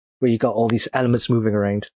city where you got all these elements moving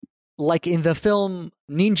around. Like in the film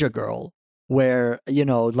Ninja Girl, where,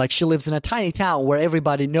 she lives in a tiny town where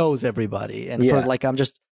everybody knows everybody. And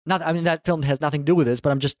that film has nothing to do with this,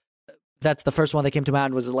 but that's the first one that came to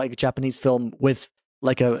mind, was like a Japanese film with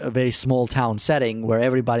a very small town setting where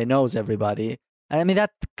everybody knows everybody. I mean,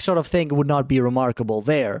 that sort of thing would not be remarkable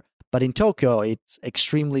there, but in Tokyo, it's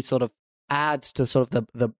extremely sort of adds to sort of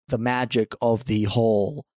the magic of the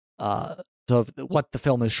whole, sort of what the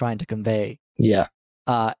film is trying to convey. Yeah.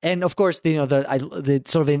 And of course, the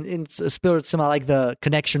sort of in spirit similar, like the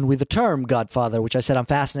connection with the term Godfather, which I said I'm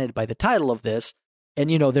fascinated by the title of this. And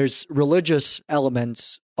there's religious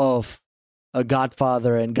elements of a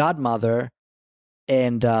Godfather and Godmother,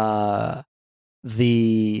 and but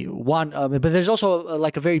there's also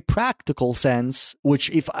a very practical sense, which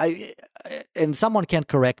and someone can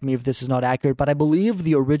correct me if this is not accurate, but I believe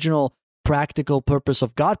the original practical purpose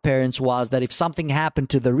of godparents was that if something happened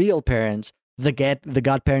to the real parents, the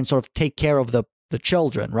godparents sort of take care of the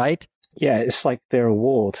children, right? Yeah, it's like their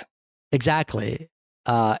reward. Exactly.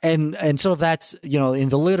 And sort of that's, in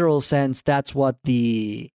the literal sense, that's what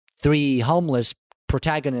the three homeless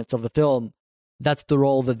protagonists of the film, that's the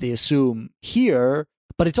role that they assume here.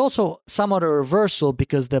 But it's also somewhat a reversal,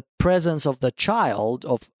 because the presence of the child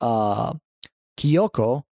of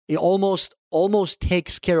Kyoko, it almost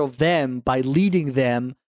takes care of them by leading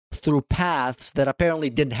them through paths that apparently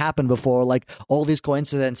didn't happen before. Like all these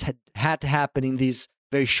coincidences had to happen in these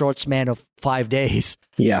very short span of 5 days.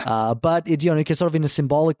 Yeah. But it can sort of, in a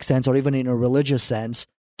symbolic sense or even in a religious sense,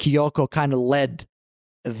 Kyoko kind of led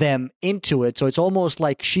them into it. So it's almost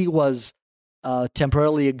like she was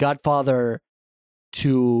temporarily a godfather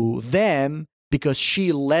to them because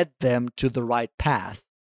she led them to the right path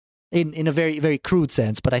in a very, very crude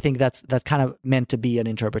sense. But I think that's kind of meant to be an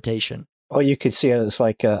interpretation. Or you could see her as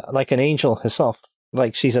like an angel herself.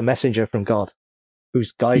 Like she's a messenger from God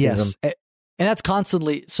who's guiding them. And that's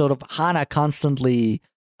constantly sort of, Hana constantly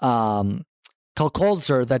calls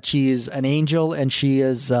her that she is an angel and she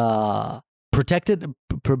is protected,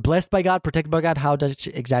 blessed by God, protected by God. How does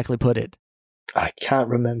she exactly put it? I can't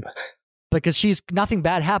remember. Because nothing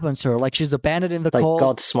bad happens to her. Like she's abandoned in the cold.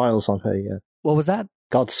 God smiles on her, yeah. What was that?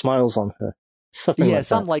 God smiles on her. Something like that. Yeah,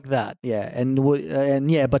 something like that. Yeah.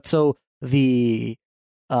 And yeah, but so the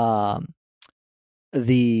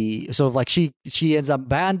sort of like she ends up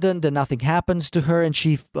abandoned and nothing happens to her, and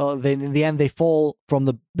then in the end they fall from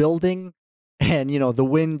the building, and the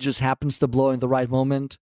wind just happens to blow in the right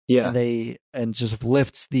moment. Yeah. and just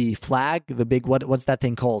lifts the flag, the big what's that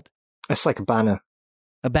thing called? It's like a banner.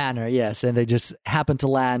 A banner, yes, and they just happen to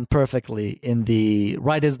land perfectly in the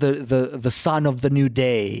right as the sun of the new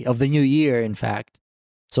day, of the new year, in fact,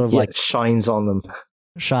 sort of It shines on them.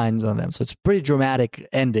 shines on them. So it's a pretty dramatic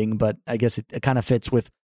ending, but I guess it kind of fits with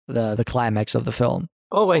the climax of the film.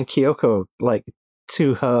 Oh, and Kyoko, like,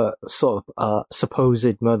 to her sort of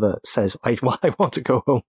supposed mother says, I want to go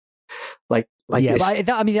home. Like yeah, this.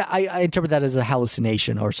 but I interpret that as a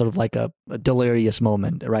hallucination or sort of like a delirious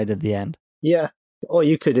moment right at the end. Yeah. Or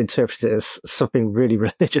you could interpret it as something really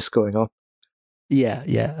religious going on. Yeah,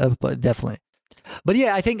 but definitely. But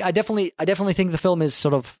yeah, I definitely think the film is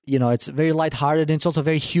sort of, it's very lighthearted and it's also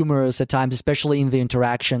very humorous at times, especially in the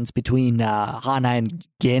interactions between Hana and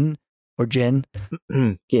Gin or Jin.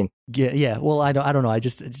 Gin. Yeah, well, I don't know.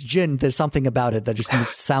 It's Jin. There's something about it that just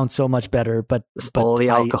sounds so much better. But all the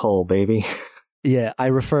alcohol, baby. Yeah,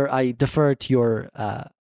 I defer to your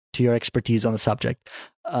expertise on the subject.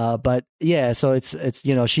 But yeah, so it's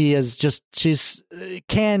she's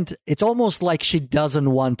can't. It's almost like she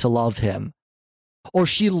doesn't want to love him, or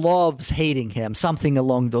she loves hating him. Something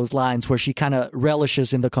along those lines, where she kind of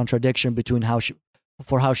relishes in the contradiction between how she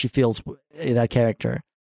feels that character.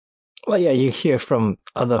 Well, yeah, you hear from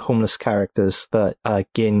other homeless characters that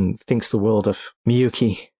Gin thinks the world of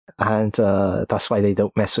Miyuki, and that's why they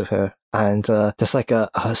don't mess with her. And there's like a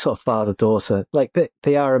sort of father-daughter. Like,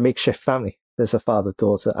 they are a makeshift family. There's a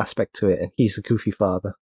father-daughter aspect to it, and he's a goofy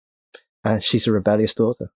father, and she's a rebellious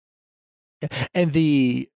daughter. And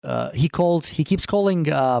he keeps calling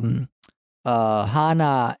Hana,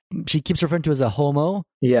 she keeps referring to as a homo,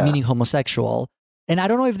 meaning homosexual. And I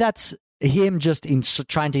don't know if that's him just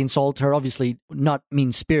trying to insult her, obviously not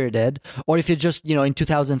mean-spirited, or if it's just, in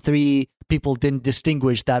 2003, people didn't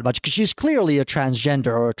distinguish that much, because she's clearly a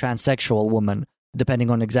transgender or a transsexual woman,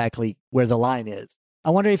 depending on exactly where the line is.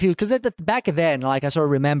 I wonder if because back then, like I sort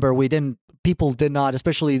of remember, people did not,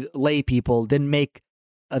 especially lay people, didn't make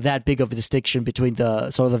that big of a distinction between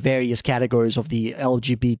the sort of the various categories of the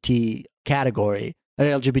LGBT category,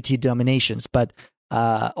 LGBT denominations, but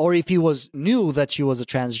or if he knew that she was a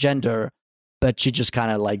transgender, but she just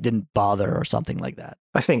kind of like didn't bother or something like that.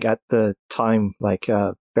 I think at the time, like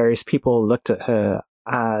various people looked at her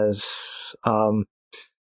as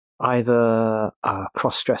either a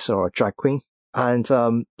cross-dresser or a drag queen. And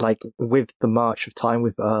like with the march of time,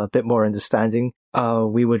 with a bit more understanding,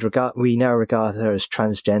 we now regard her as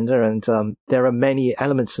transgender, and there are many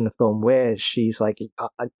elements in the film where she's like,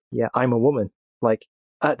 yeah, I'm a woman, like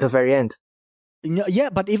at the very end. Yeah,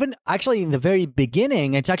 but even actually in the very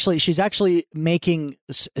beginning, she's actually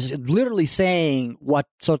literally saying what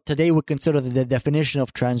today we consider the definition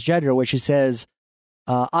of transgender, where she says,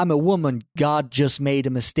 I'm a woman, God just made a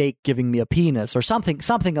mistake giving me a penis, or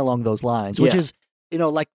something along those lines, which is,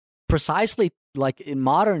 like precisely like in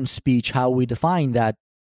modern speech, how we define that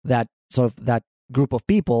sort of that group of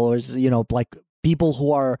people is, like people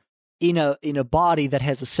who are in a body that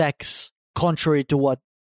has a sex contrary to what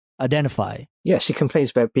identify. Yeah, she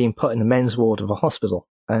complains about being put in the men's ward of a hospital,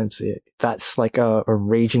 and that's like a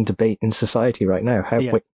raging debate in society right now.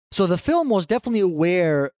 So the film was definitely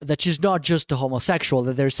aware that she's not just a homosexual,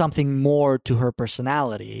 that there's something more to her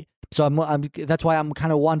personality. So that's why I'm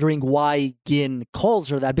kind of wondering why Gin calls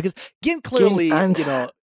her that, because Gin clearly,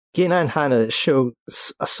 Gin and Hana show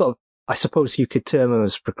a sort of, I suppose you could term them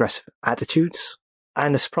as progressive attitudes,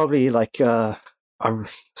 and it's probably like a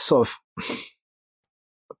sort of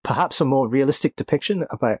perhaps a more realistic depiction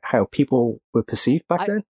about how people were perceived back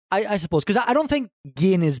then. I suppose, because I don't think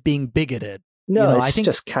Gin is being bigoted. No, I think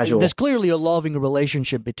just casual. There's clearly a loving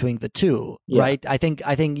relationship between the two, right? I think,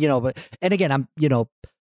 but and again, I'm,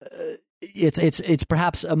 it's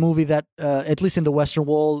perhaps a movie that, at least in the Western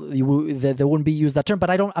world, there wouldn't be used that term.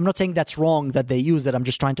 But I'm not saying that's wrong that they use it. I'm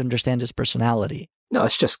just trying to understand his personality. No,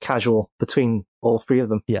 it's just casual between all three of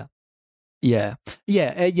them. Yeah,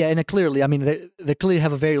 and clearly, I mean, they clearly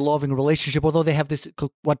have a very loving relationship, although they have this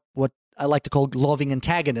what I like to call loving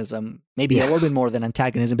antagonism, maybe a little bit more than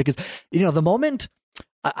antagonism, because the moment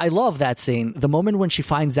I love that scene, the moment when she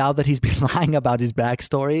finds out that he's been lying about his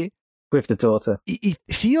backstory with the daughter, it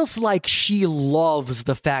feels like she loves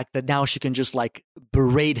the fact that now she can just like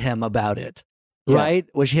berate him about it, right?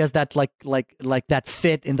 Where she has that like that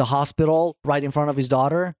fit in the hospital right in front of his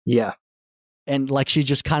daughter, and like she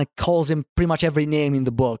just kind of calls him pretty much every name in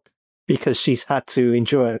the book because she's had to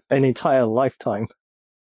endure an entire lifetime.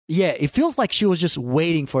 Yeah, it feels like she was just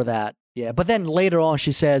waiting for that. Yeah, but then later on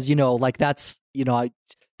she says, like that's,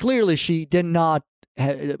 clearly she did not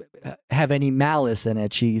have any malice in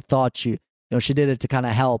it. She thought she did it to kind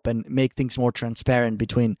of help and make things more transparent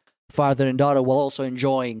between father and daughter, while also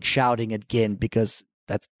enjoying shouting at Gin, because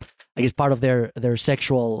that's, I guess, part of their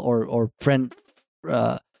sexual or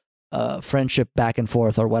friendship back and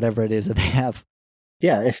forth, or whatever it is that they have.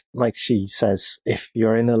 Yeah, if, like she says, if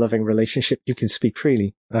you're in a loving relationship, you can speak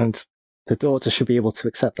freely, and the daughter should be able to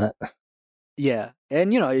accept that. Yeah,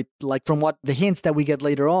 and like from what the hints that we get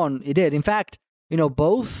later on, it did. In fact,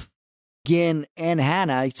 both Gin and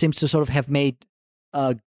Hannah, it seems to sort of have made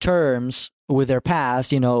terms with their past.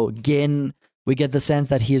 Gin, we get the sense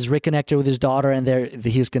that he is reconnected with his daughter, and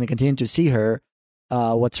he's going to continue to see her.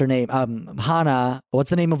 What's her name? Hannah. What's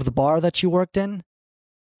the name of the bar that she worked in?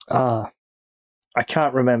 I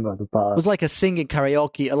can't remember the bar. It was like a singing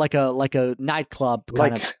karaoke, like a nightclub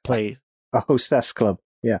kind of place. A hostess club,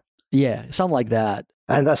 yeah. Yeah, something like that.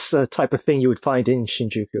 And that's the type of thing you would find in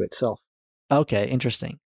Shinjuku itself. Okay,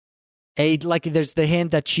 interesting. There's the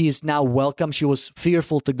hint that she's now welcome. She was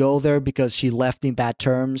fearful to go there because she left in bad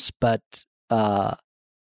terms, but now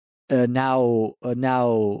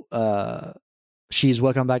she's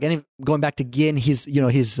welcome back. And going back to Gin, he's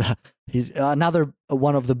another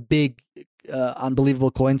one of the big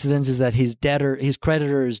unbelievable coincidences that his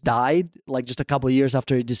creditors died like just a couple of years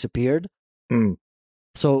after he disappeared.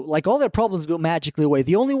 So like all their problems go magically away.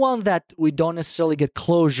 The only one that we don't necessarily get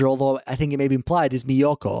closure, although I think it may be implied, is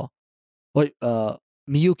Miyuki.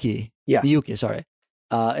 Yeah. Miyuki, sorry.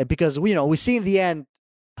 Because we see in the end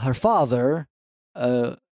her father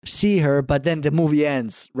see her, but then the movie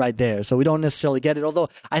ends right there. So we don't necessarily get it, although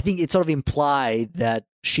I think it's sort of implied that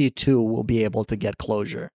she too will be able to get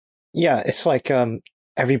closure. Yeah, it's like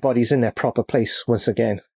everybody's in their proper place once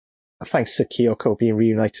again. Thanks to Kyoko being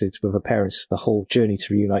reunited with her parents, the whole journey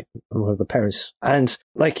to reunite with her parents. And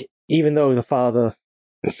like, even though the father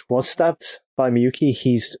was stabbed by Miyuki,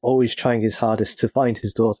 he's always trying his hardest to find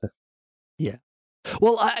his daughter. Yeah.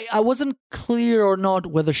 Well, I wasn't clear or not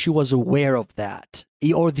whether she was aware of that,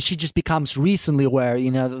 or she just becomes recently aware,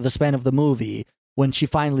 the span of the movie, when she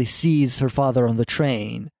finally sees her father on the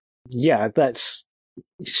train. Yeah,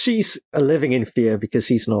 she's living in fear because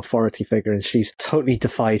he's an authority figure, and she's totally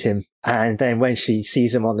defied him. And then when she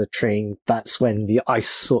sees him on the train, that's when the ice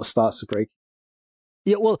sort of starts to break.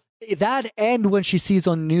 Yeah, well, that, and when she sees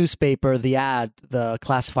on newspaper the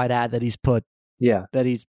classified ad that he's put. Yeah, that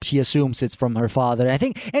she assumes it's from her father.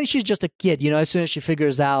 And she's just a kid. As soon as she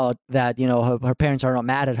figures out that her parents are not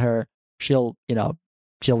mad at her, she'll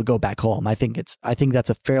go back home. I think that's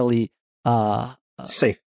a fairly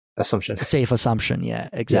safe assumption. Safe assumption. Yeah,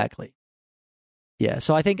 exactly. Yeah.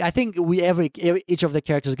 So I think each of the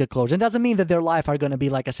characters get closure. It doesn't mean that their life are going to be,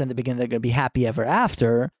 like I said in the beginning, they're going to be happy ever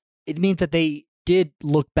after. It means that they did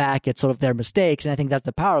look back at sort of their mistakes, and I think that's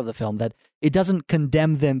the power of the film, that it doesn't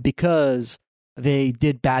condemn them because they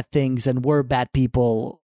did bad things and were bad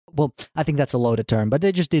people. Well, I think that's a loaded term, but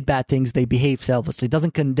they just did bad things. They behaved selflessly. It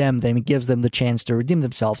doesn't condemn them. It gives them the chance to redeem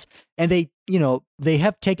themselves. And they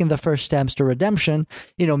have taken the first steps to redemption.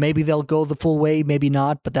 Maybe they'll go the full way, maybe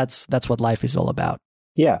not, but that's what life is all about.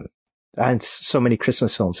 Yeah. And so many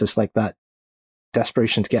Christmas films, it's like that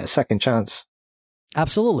desperation to get a second chance.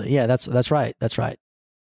 Absolutely. Yeah, that's right. That's right.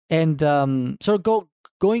 And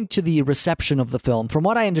going to the reception of the film, from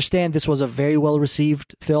what I understand, this was a very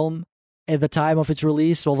well-received film at the time of its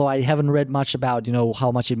release, although I haven't read much about,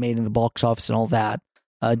 how much it made in the box office and all that.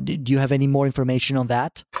 Do you have any more information on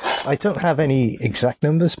that? I don't have any exact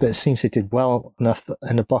numbers, but it seems it did well enough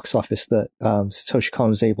in the box office that Satoshi Kon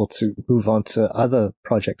was able to move on to other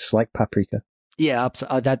projects like Paprika. Yeah,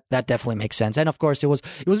 that definitely makes sense. And of course, it was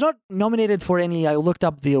not nominated for any, I looked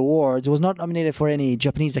up the awards, it was not nominated for any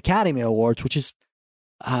Japanese Academy Awards, which is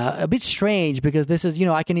a bit strange, because this is,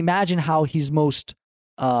 I can imagine how his most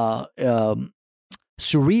surreal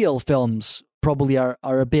films probably are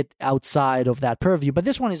a bit outside of that purview. But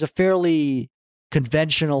this one is a fairly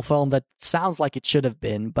conventional film that sounds like it should have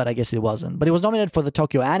been, but I guess it wasn't. But it was nominated for the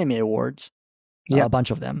Tokyo Anime Awards, a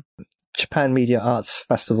bunch of them. Japan Media Arts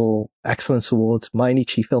Festival Excellence Awards,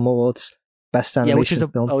 Mainichi Film Awards, Best Animation which is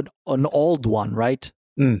Film. An old one, right?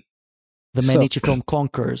 Mm. The Mainichi Film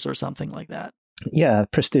Concours or something like that. Yeah,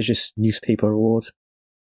 prestigious newspaper award.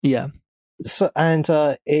 Yeah. So, and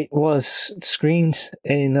it was screened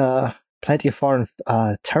in plenty of foreign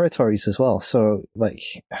territories as well. So, like,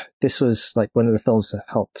 this was like one of the films that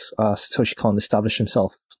helped Satoshi Kon establish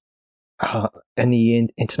himself in the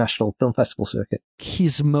international film festival circuit.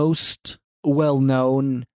 His most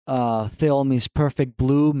well-known film is Perfect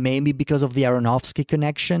Blue, maybe because of the Aronofsky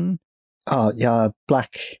connection. Yeah,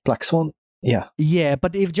 Black Swan. Yeah. Yeah,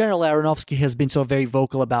 but if General Aronofsky has been so very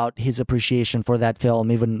vocal about his appreciation for that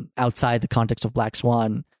film, even outside the context of Black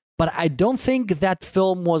Swan. But I don't think that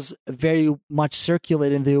film was very much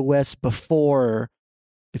circulated in the US before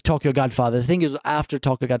Tokyo Godfather. The thing is, after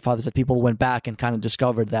Tokyo Godfathers, that people went back and kind of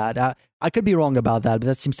discovered that. I could be wrong about that, but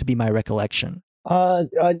that seems to be my recollection. From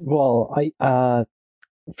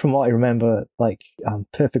what I remember,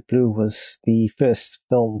 Perfect Blue was the first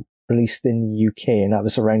film released in the UK, and that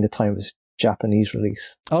was around the time of its Japanese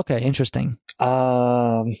release. Okay, interesting.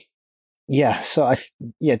 So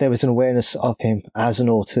there was an awareness of him as an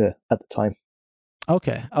author at the time.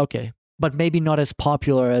 Okay, but maybe not as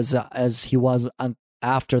popular as he was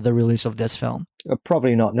after the release of this film.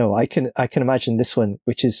 Probably not. No, I can imagine this one,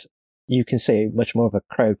 which is, you can say, much more of a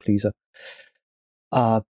crowd pleaser,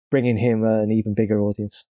 bringing him an even bigger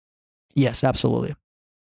audience. Yes, absolutely.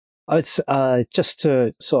 It's just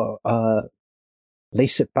to sort of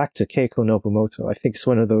lace it back to Keiko Nobumoto. I think it's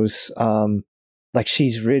one of those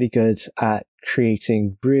she's really good at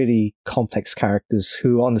creating really complex characters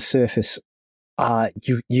who, on the surface,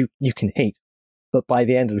 you can hate, but by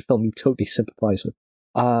the end of the film, you totally sympathize with.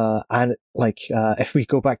 If we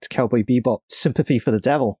go back to Cowboy Bebop, Sympathy for the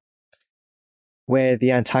Devil, where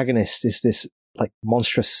the antagonist is this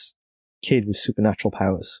monstrous kid with supernatural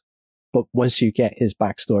powers. But once you get his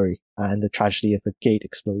backstory and the tragedy of the gate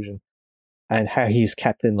explosion and how he was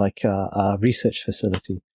kept in a research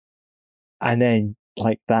facility, and then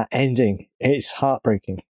that ending, it's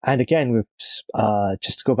heartbreaking. And again, with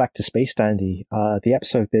just to go back to Space Dandy, the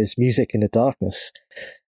episode There's Music in the Darkness,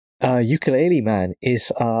 Ukulele Man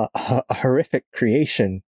is a horrific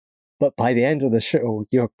creation, but by the end of the show,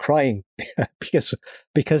 you're crying because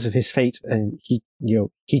of his fate, and he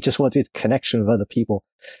just wanted connection with other people.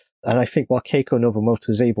 And I think what Keiko Nobumoto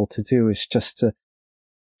is able to do is just to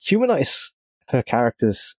humanize her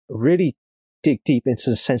characters, really dig deep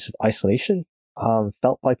into the sense of isolation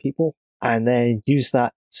felt by people, and then use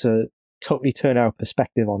that to totally turn our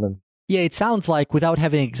perspective on them. Yeah, it sounds like, without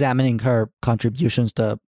having examining her contributions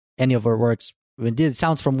to any of her works, it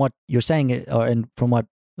sounds from what you're saying, and from what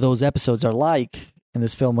those episodes are like in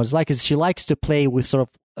this film, what it's like is she likes to play with sort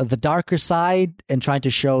of the darker side and trying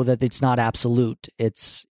to show that it's not absolute.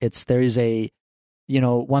 There is a,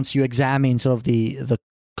 once you examine sort of the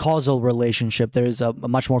causal relationship, there is a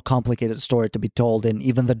much more complicated story to be told in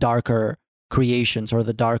even the darker creations, or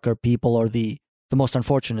the darker people, or the most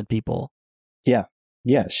unfortunate people. Yeah.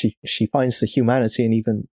 She finds the humanity in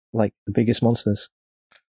even the biggest monsters.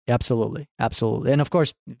 Absolutely. And of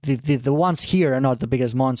course, the ones here are not the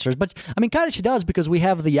biggest monsters, but I mean, kind of she does, because we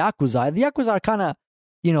have the Yakuza. The Yakuza are kind of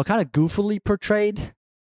goofily portrayed.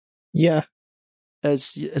 Yeah.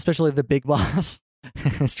 Especially the big boss.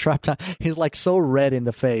 He's trapped out. He's so red in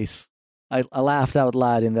the face. I laughed out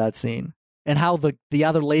loud in that scene. And how the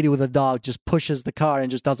other lady with the dog just pushes the car and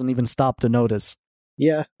just doesn't even stop to notice.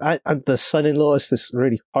 Yeah, and the son-in-law is this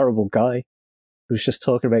really horrible guy who's just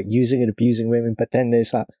talking about using and abusing women, but then there's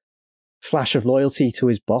that flash of loyalty to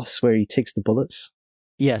his boss where he takes the bullets.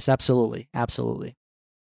 Yes, absolutely.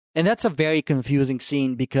 And that's a very confusing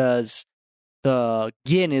scene, because the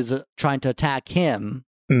Gin is trying to attack him,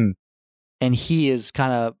 and he is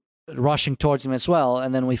kind of rushing towards him as well,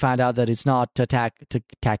 and then we find out that it's not to attack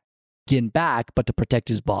Gin back, but to protect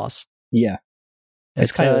his boss. Yeah.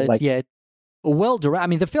 It's kind of well directed. I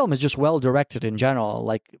mean, the film is just well directed in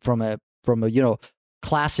general, from a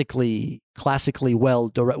classically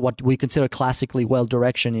well what we consider classically well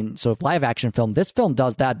direction in sort of live action film. This film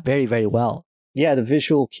does that very, very well. Yeah, the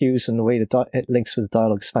visual cues and the way it links with the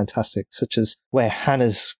dialogue is fantastic, such as where Hannah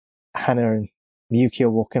and Miyuki are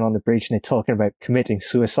walking on the bridge and they're talking about committing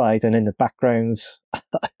suicide, and in the background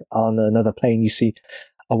on another plane you see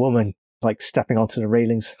a woman stepping onto the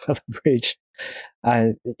railings of a bridge,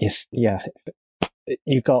 and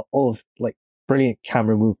you got all of brilliant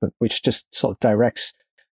camera movement, which just sort of directs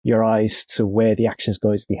your eyes to where the action is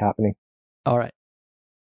going to be happening. All right.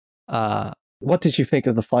 What did you think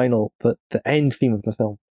of the end theme of the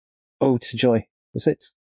film? Ode to Joy. Is it?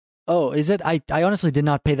 Oh, is it? I honestly did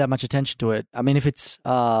not pay that much attention to it. I mean, if it's,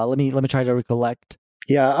 let me try to recollect.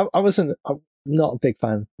 Yeah, I'm not a big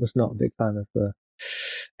fan. Was not a big fan of the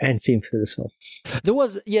end theme to this film. There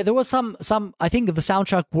was some. I think the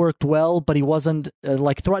soundtrack worked well, but it wasn't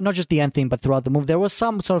throughout, not just the end theme, but throughout the movie. There was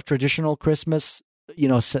some sort of traditional Christmas,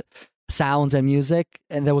 sounds and music,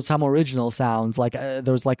 and there was some original sounds. There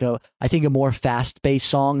was I think a more fast-paced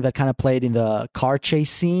song that kind of played in the car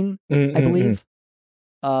chase scene, I believe.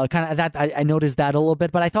 Kind of that I noticed that a little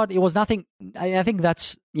bit, but I thought it was nothing. I think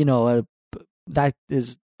that's that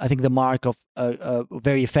is, I think, the mark of a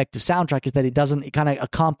very effective soundtrack is that it kind of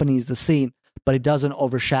accompanies the scene, but it doesn't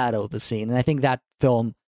overshadow the scene. And I think that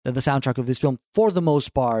the soundtrack of this film, for the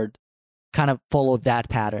most part, kind of followed that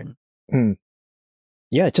pattern.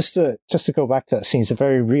 Yeah, just to go back to that scene, it's a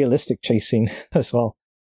very realistic chase scene as well.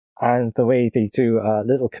 And the way they do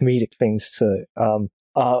little comedic things to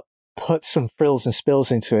put some frills and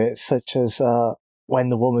spills into it, such as when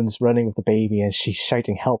the woman's running with the baby and she's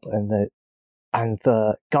shouting help, and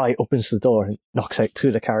the guy opens the door and knocks out two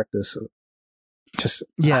of the characters. Just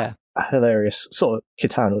a hilarious sort of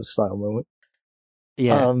Kitano style moment.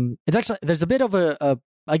 Yeah, it's actually, there's a bit of a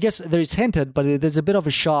I guess there's hinted, but there's a bit of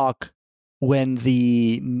a shock when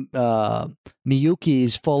the Miyuki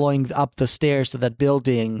is following up the stairs to that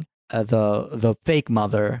building, the fake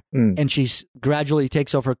mother, and she gradually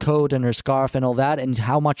takes off her coat and her scarf and all that, and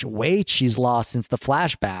how much weight she's lost since the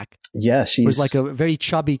flashback. Yeah, she was like a very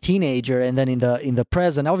chubby teenager, and then in the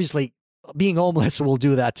present, obviously being homeless will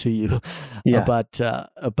do that to you. Yeah, but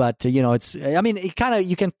it's, I mean, it kind of,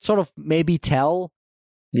 you can sort of maybe tell.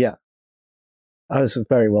 Yeah, that was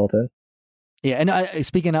very well done. Yeah, and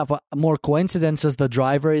speaking of more coincidences, the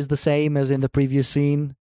driver is the same as in the previous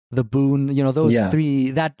scene. The boon, those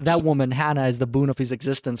three, that woman, Hannah, is the boon of his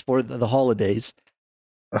existence for the holidays.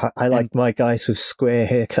 I like my guys with square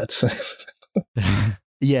haircuts.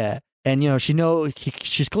 Yeah, and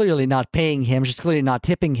she's clearly not paying him. She's clearly not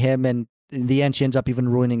tipping him, and in the end, she ends up even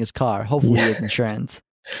ruining his car. Hopefully, his insurance.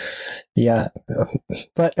 Yeah,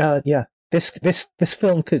 but this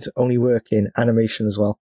film could only work in animation as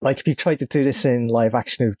well. Like, if you tried to do this in live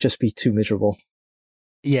action, it would just be too miserable.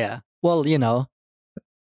 Yeah. Well,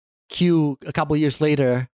 cue a couple years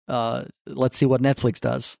later, let's see what Netflix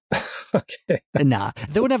does. Okay. Nah.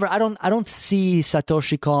 They would never, I don't see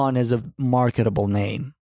Satoshi Kon as a marketable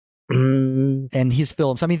name. And his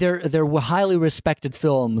films, I mean, they're highly respected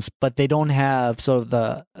films, but they don't have sort of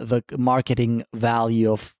the marketing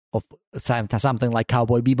value of something like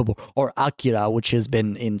Cowboy Bebop or Akira, which has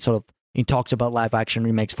been in talks about live action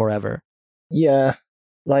remakes forever. Yeah,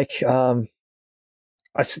 like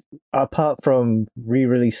apart from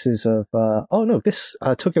re-releases of this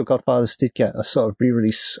Tokyo Godfathers did get a sort of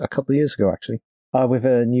re-release a couple of years ago, actually, with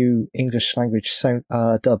a new English language sound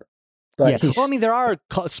dub. But well, I mean, there are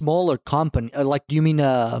smaller companies. Like, do you mean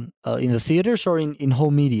in the theaters or in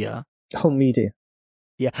home media? Home media.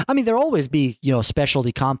 Yeah, I mean, there'll always be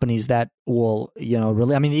specialty companies that will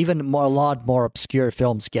really. I mean, even a lot more obscure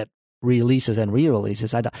films get releases and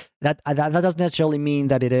re-releases. That doesn't necessarily mean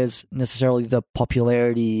that it is necessarily the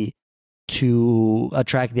popularity to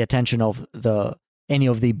attract the attention of any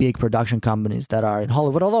of the big production companies that are in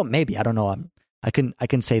Hollywood. Although maybe, I don't know. I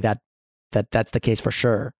can say that's the case for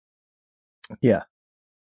sure. Yeah.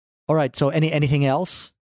 All right. So anything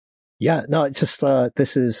else? Yeah. No. It's just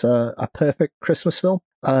this is a perfect Christmas film.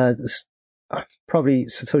 This probably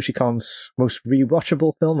Satoshi Kon's most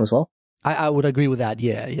rewatchable film as well. I would agree with that.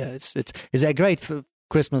 Yeah. It's a great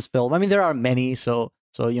Christmas film. I mean, there are many, so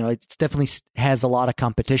it definitely has a lot of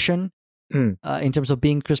competition in terms of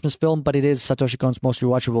being a Christmas film. But it is Satoshi Kon's most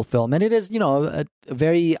rewatchable film, and it is a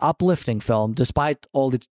very uplifting film despite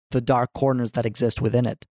all the dark corners that exist within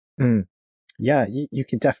it. Yeah, you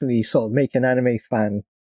can definitely sort of make an anime fan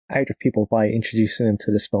out of people by introducing them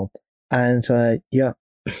to this film, and yeah.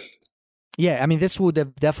 Yeah, I mean, this would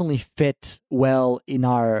have definitely fit well in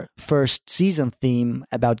our first season theme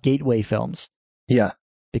about gateway films. Yeah.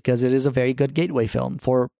 Because it is a very good gateway film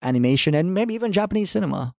for animation and maybe even Japanese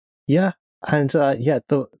cinema. Yeah, and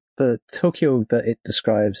the Tokyo that it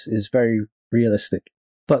describes is very realistic.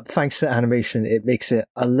 But thanks to animation, it makes it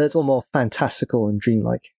a little more fantastical and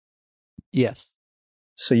dreamlike. Yes.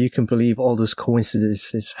 So you can believe all those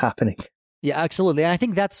coincidences happening. Yeah, absolutely. And I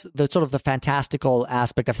think that's the sort of the fantastical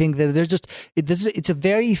aspect. I think that it's a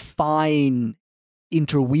very fine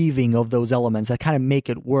interweaving of those elements that kind of make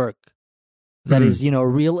it work. That is,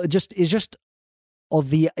 real.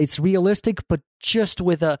 It's realistic, but just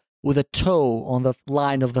with a toe on the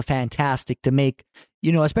line of the fantastic to make,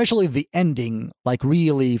 especially the ending, like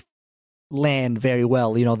really land very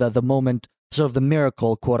well. The moment, sort of the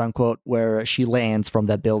miracle, quote unquote, where she lands from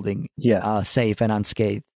that building, safe and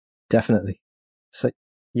unscathed. Definitely. So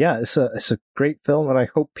yeah, it's a great film, and I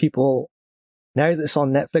hope people, now that it's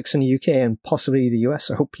on Netflix in the UK and possibly the US,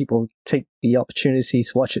 I hope people take the opportunity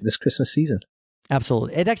to watch it this Christmas season.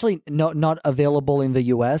 Absolutely. It's actually not available in the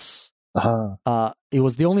US. It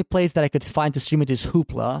was the only place that I could find to stream it is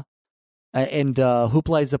Hoopla. And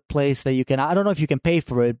Hoopla is a place that you can, I don't know if you can pay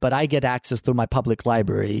for it, but I get access through my public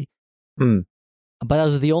library. But that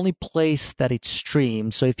was the only place that it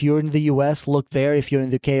streamed. So if you're in the US, look there. If you're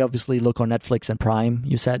in the UK, obviously look on Netflix and Prime,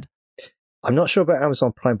 you said? I'm not sure about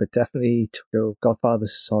Amazon Prime, but definitely Tokyo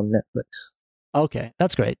Godfathers is on Netflix. Okay,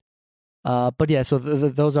 that's great. But yeah, so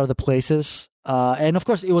those are the places. And of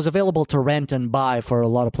course, it was available to rent and buy for a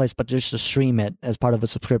lot of places, but just to stream it as part of a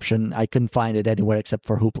subscription, I couldn't find it anywhere except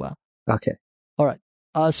for Hoopla. Okay. All right.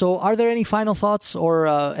 So are there any final thoughts or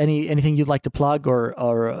anything you'd like to plug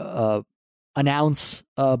or announce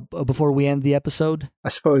before we end the episode? I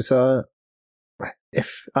suppose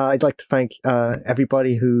if I'd like to thank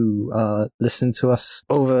everybody who listened to us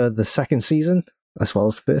over the second season as well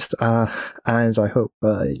as the first, and I hope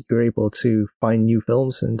you're able to find new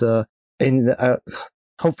films, and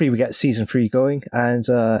hopefully we get season 3 going. And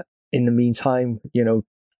in the meantime,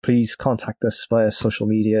 please contact us via social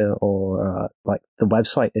media or like the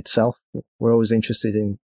website itself. We're always interested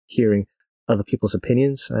in hearing other people's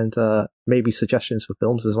opinions and maybe suggestions for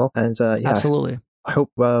films as well. And Absolutely. I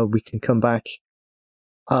hope we can come back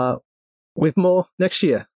with more next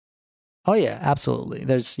year. Oh yeah, absolutely.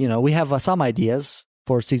 There's, we have some ideas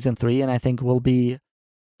for season 3, and I think will be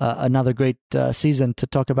another great season to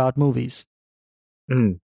talk about movies.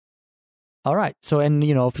 All right. So, and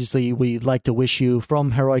obviously, we'd like to wish you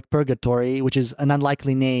from Heroic Purgatory, which is an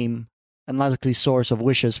unlikely source of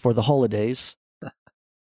wishes for the holidays.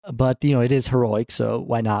 But it is heroic, so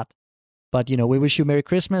why not? But we wish you Merry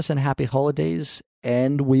Christmas and Happy Holidays.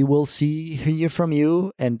 And we will hear from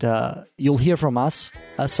you, and you'll hear from us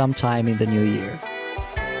sometime in the new year.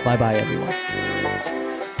 Bye-bye, everyone.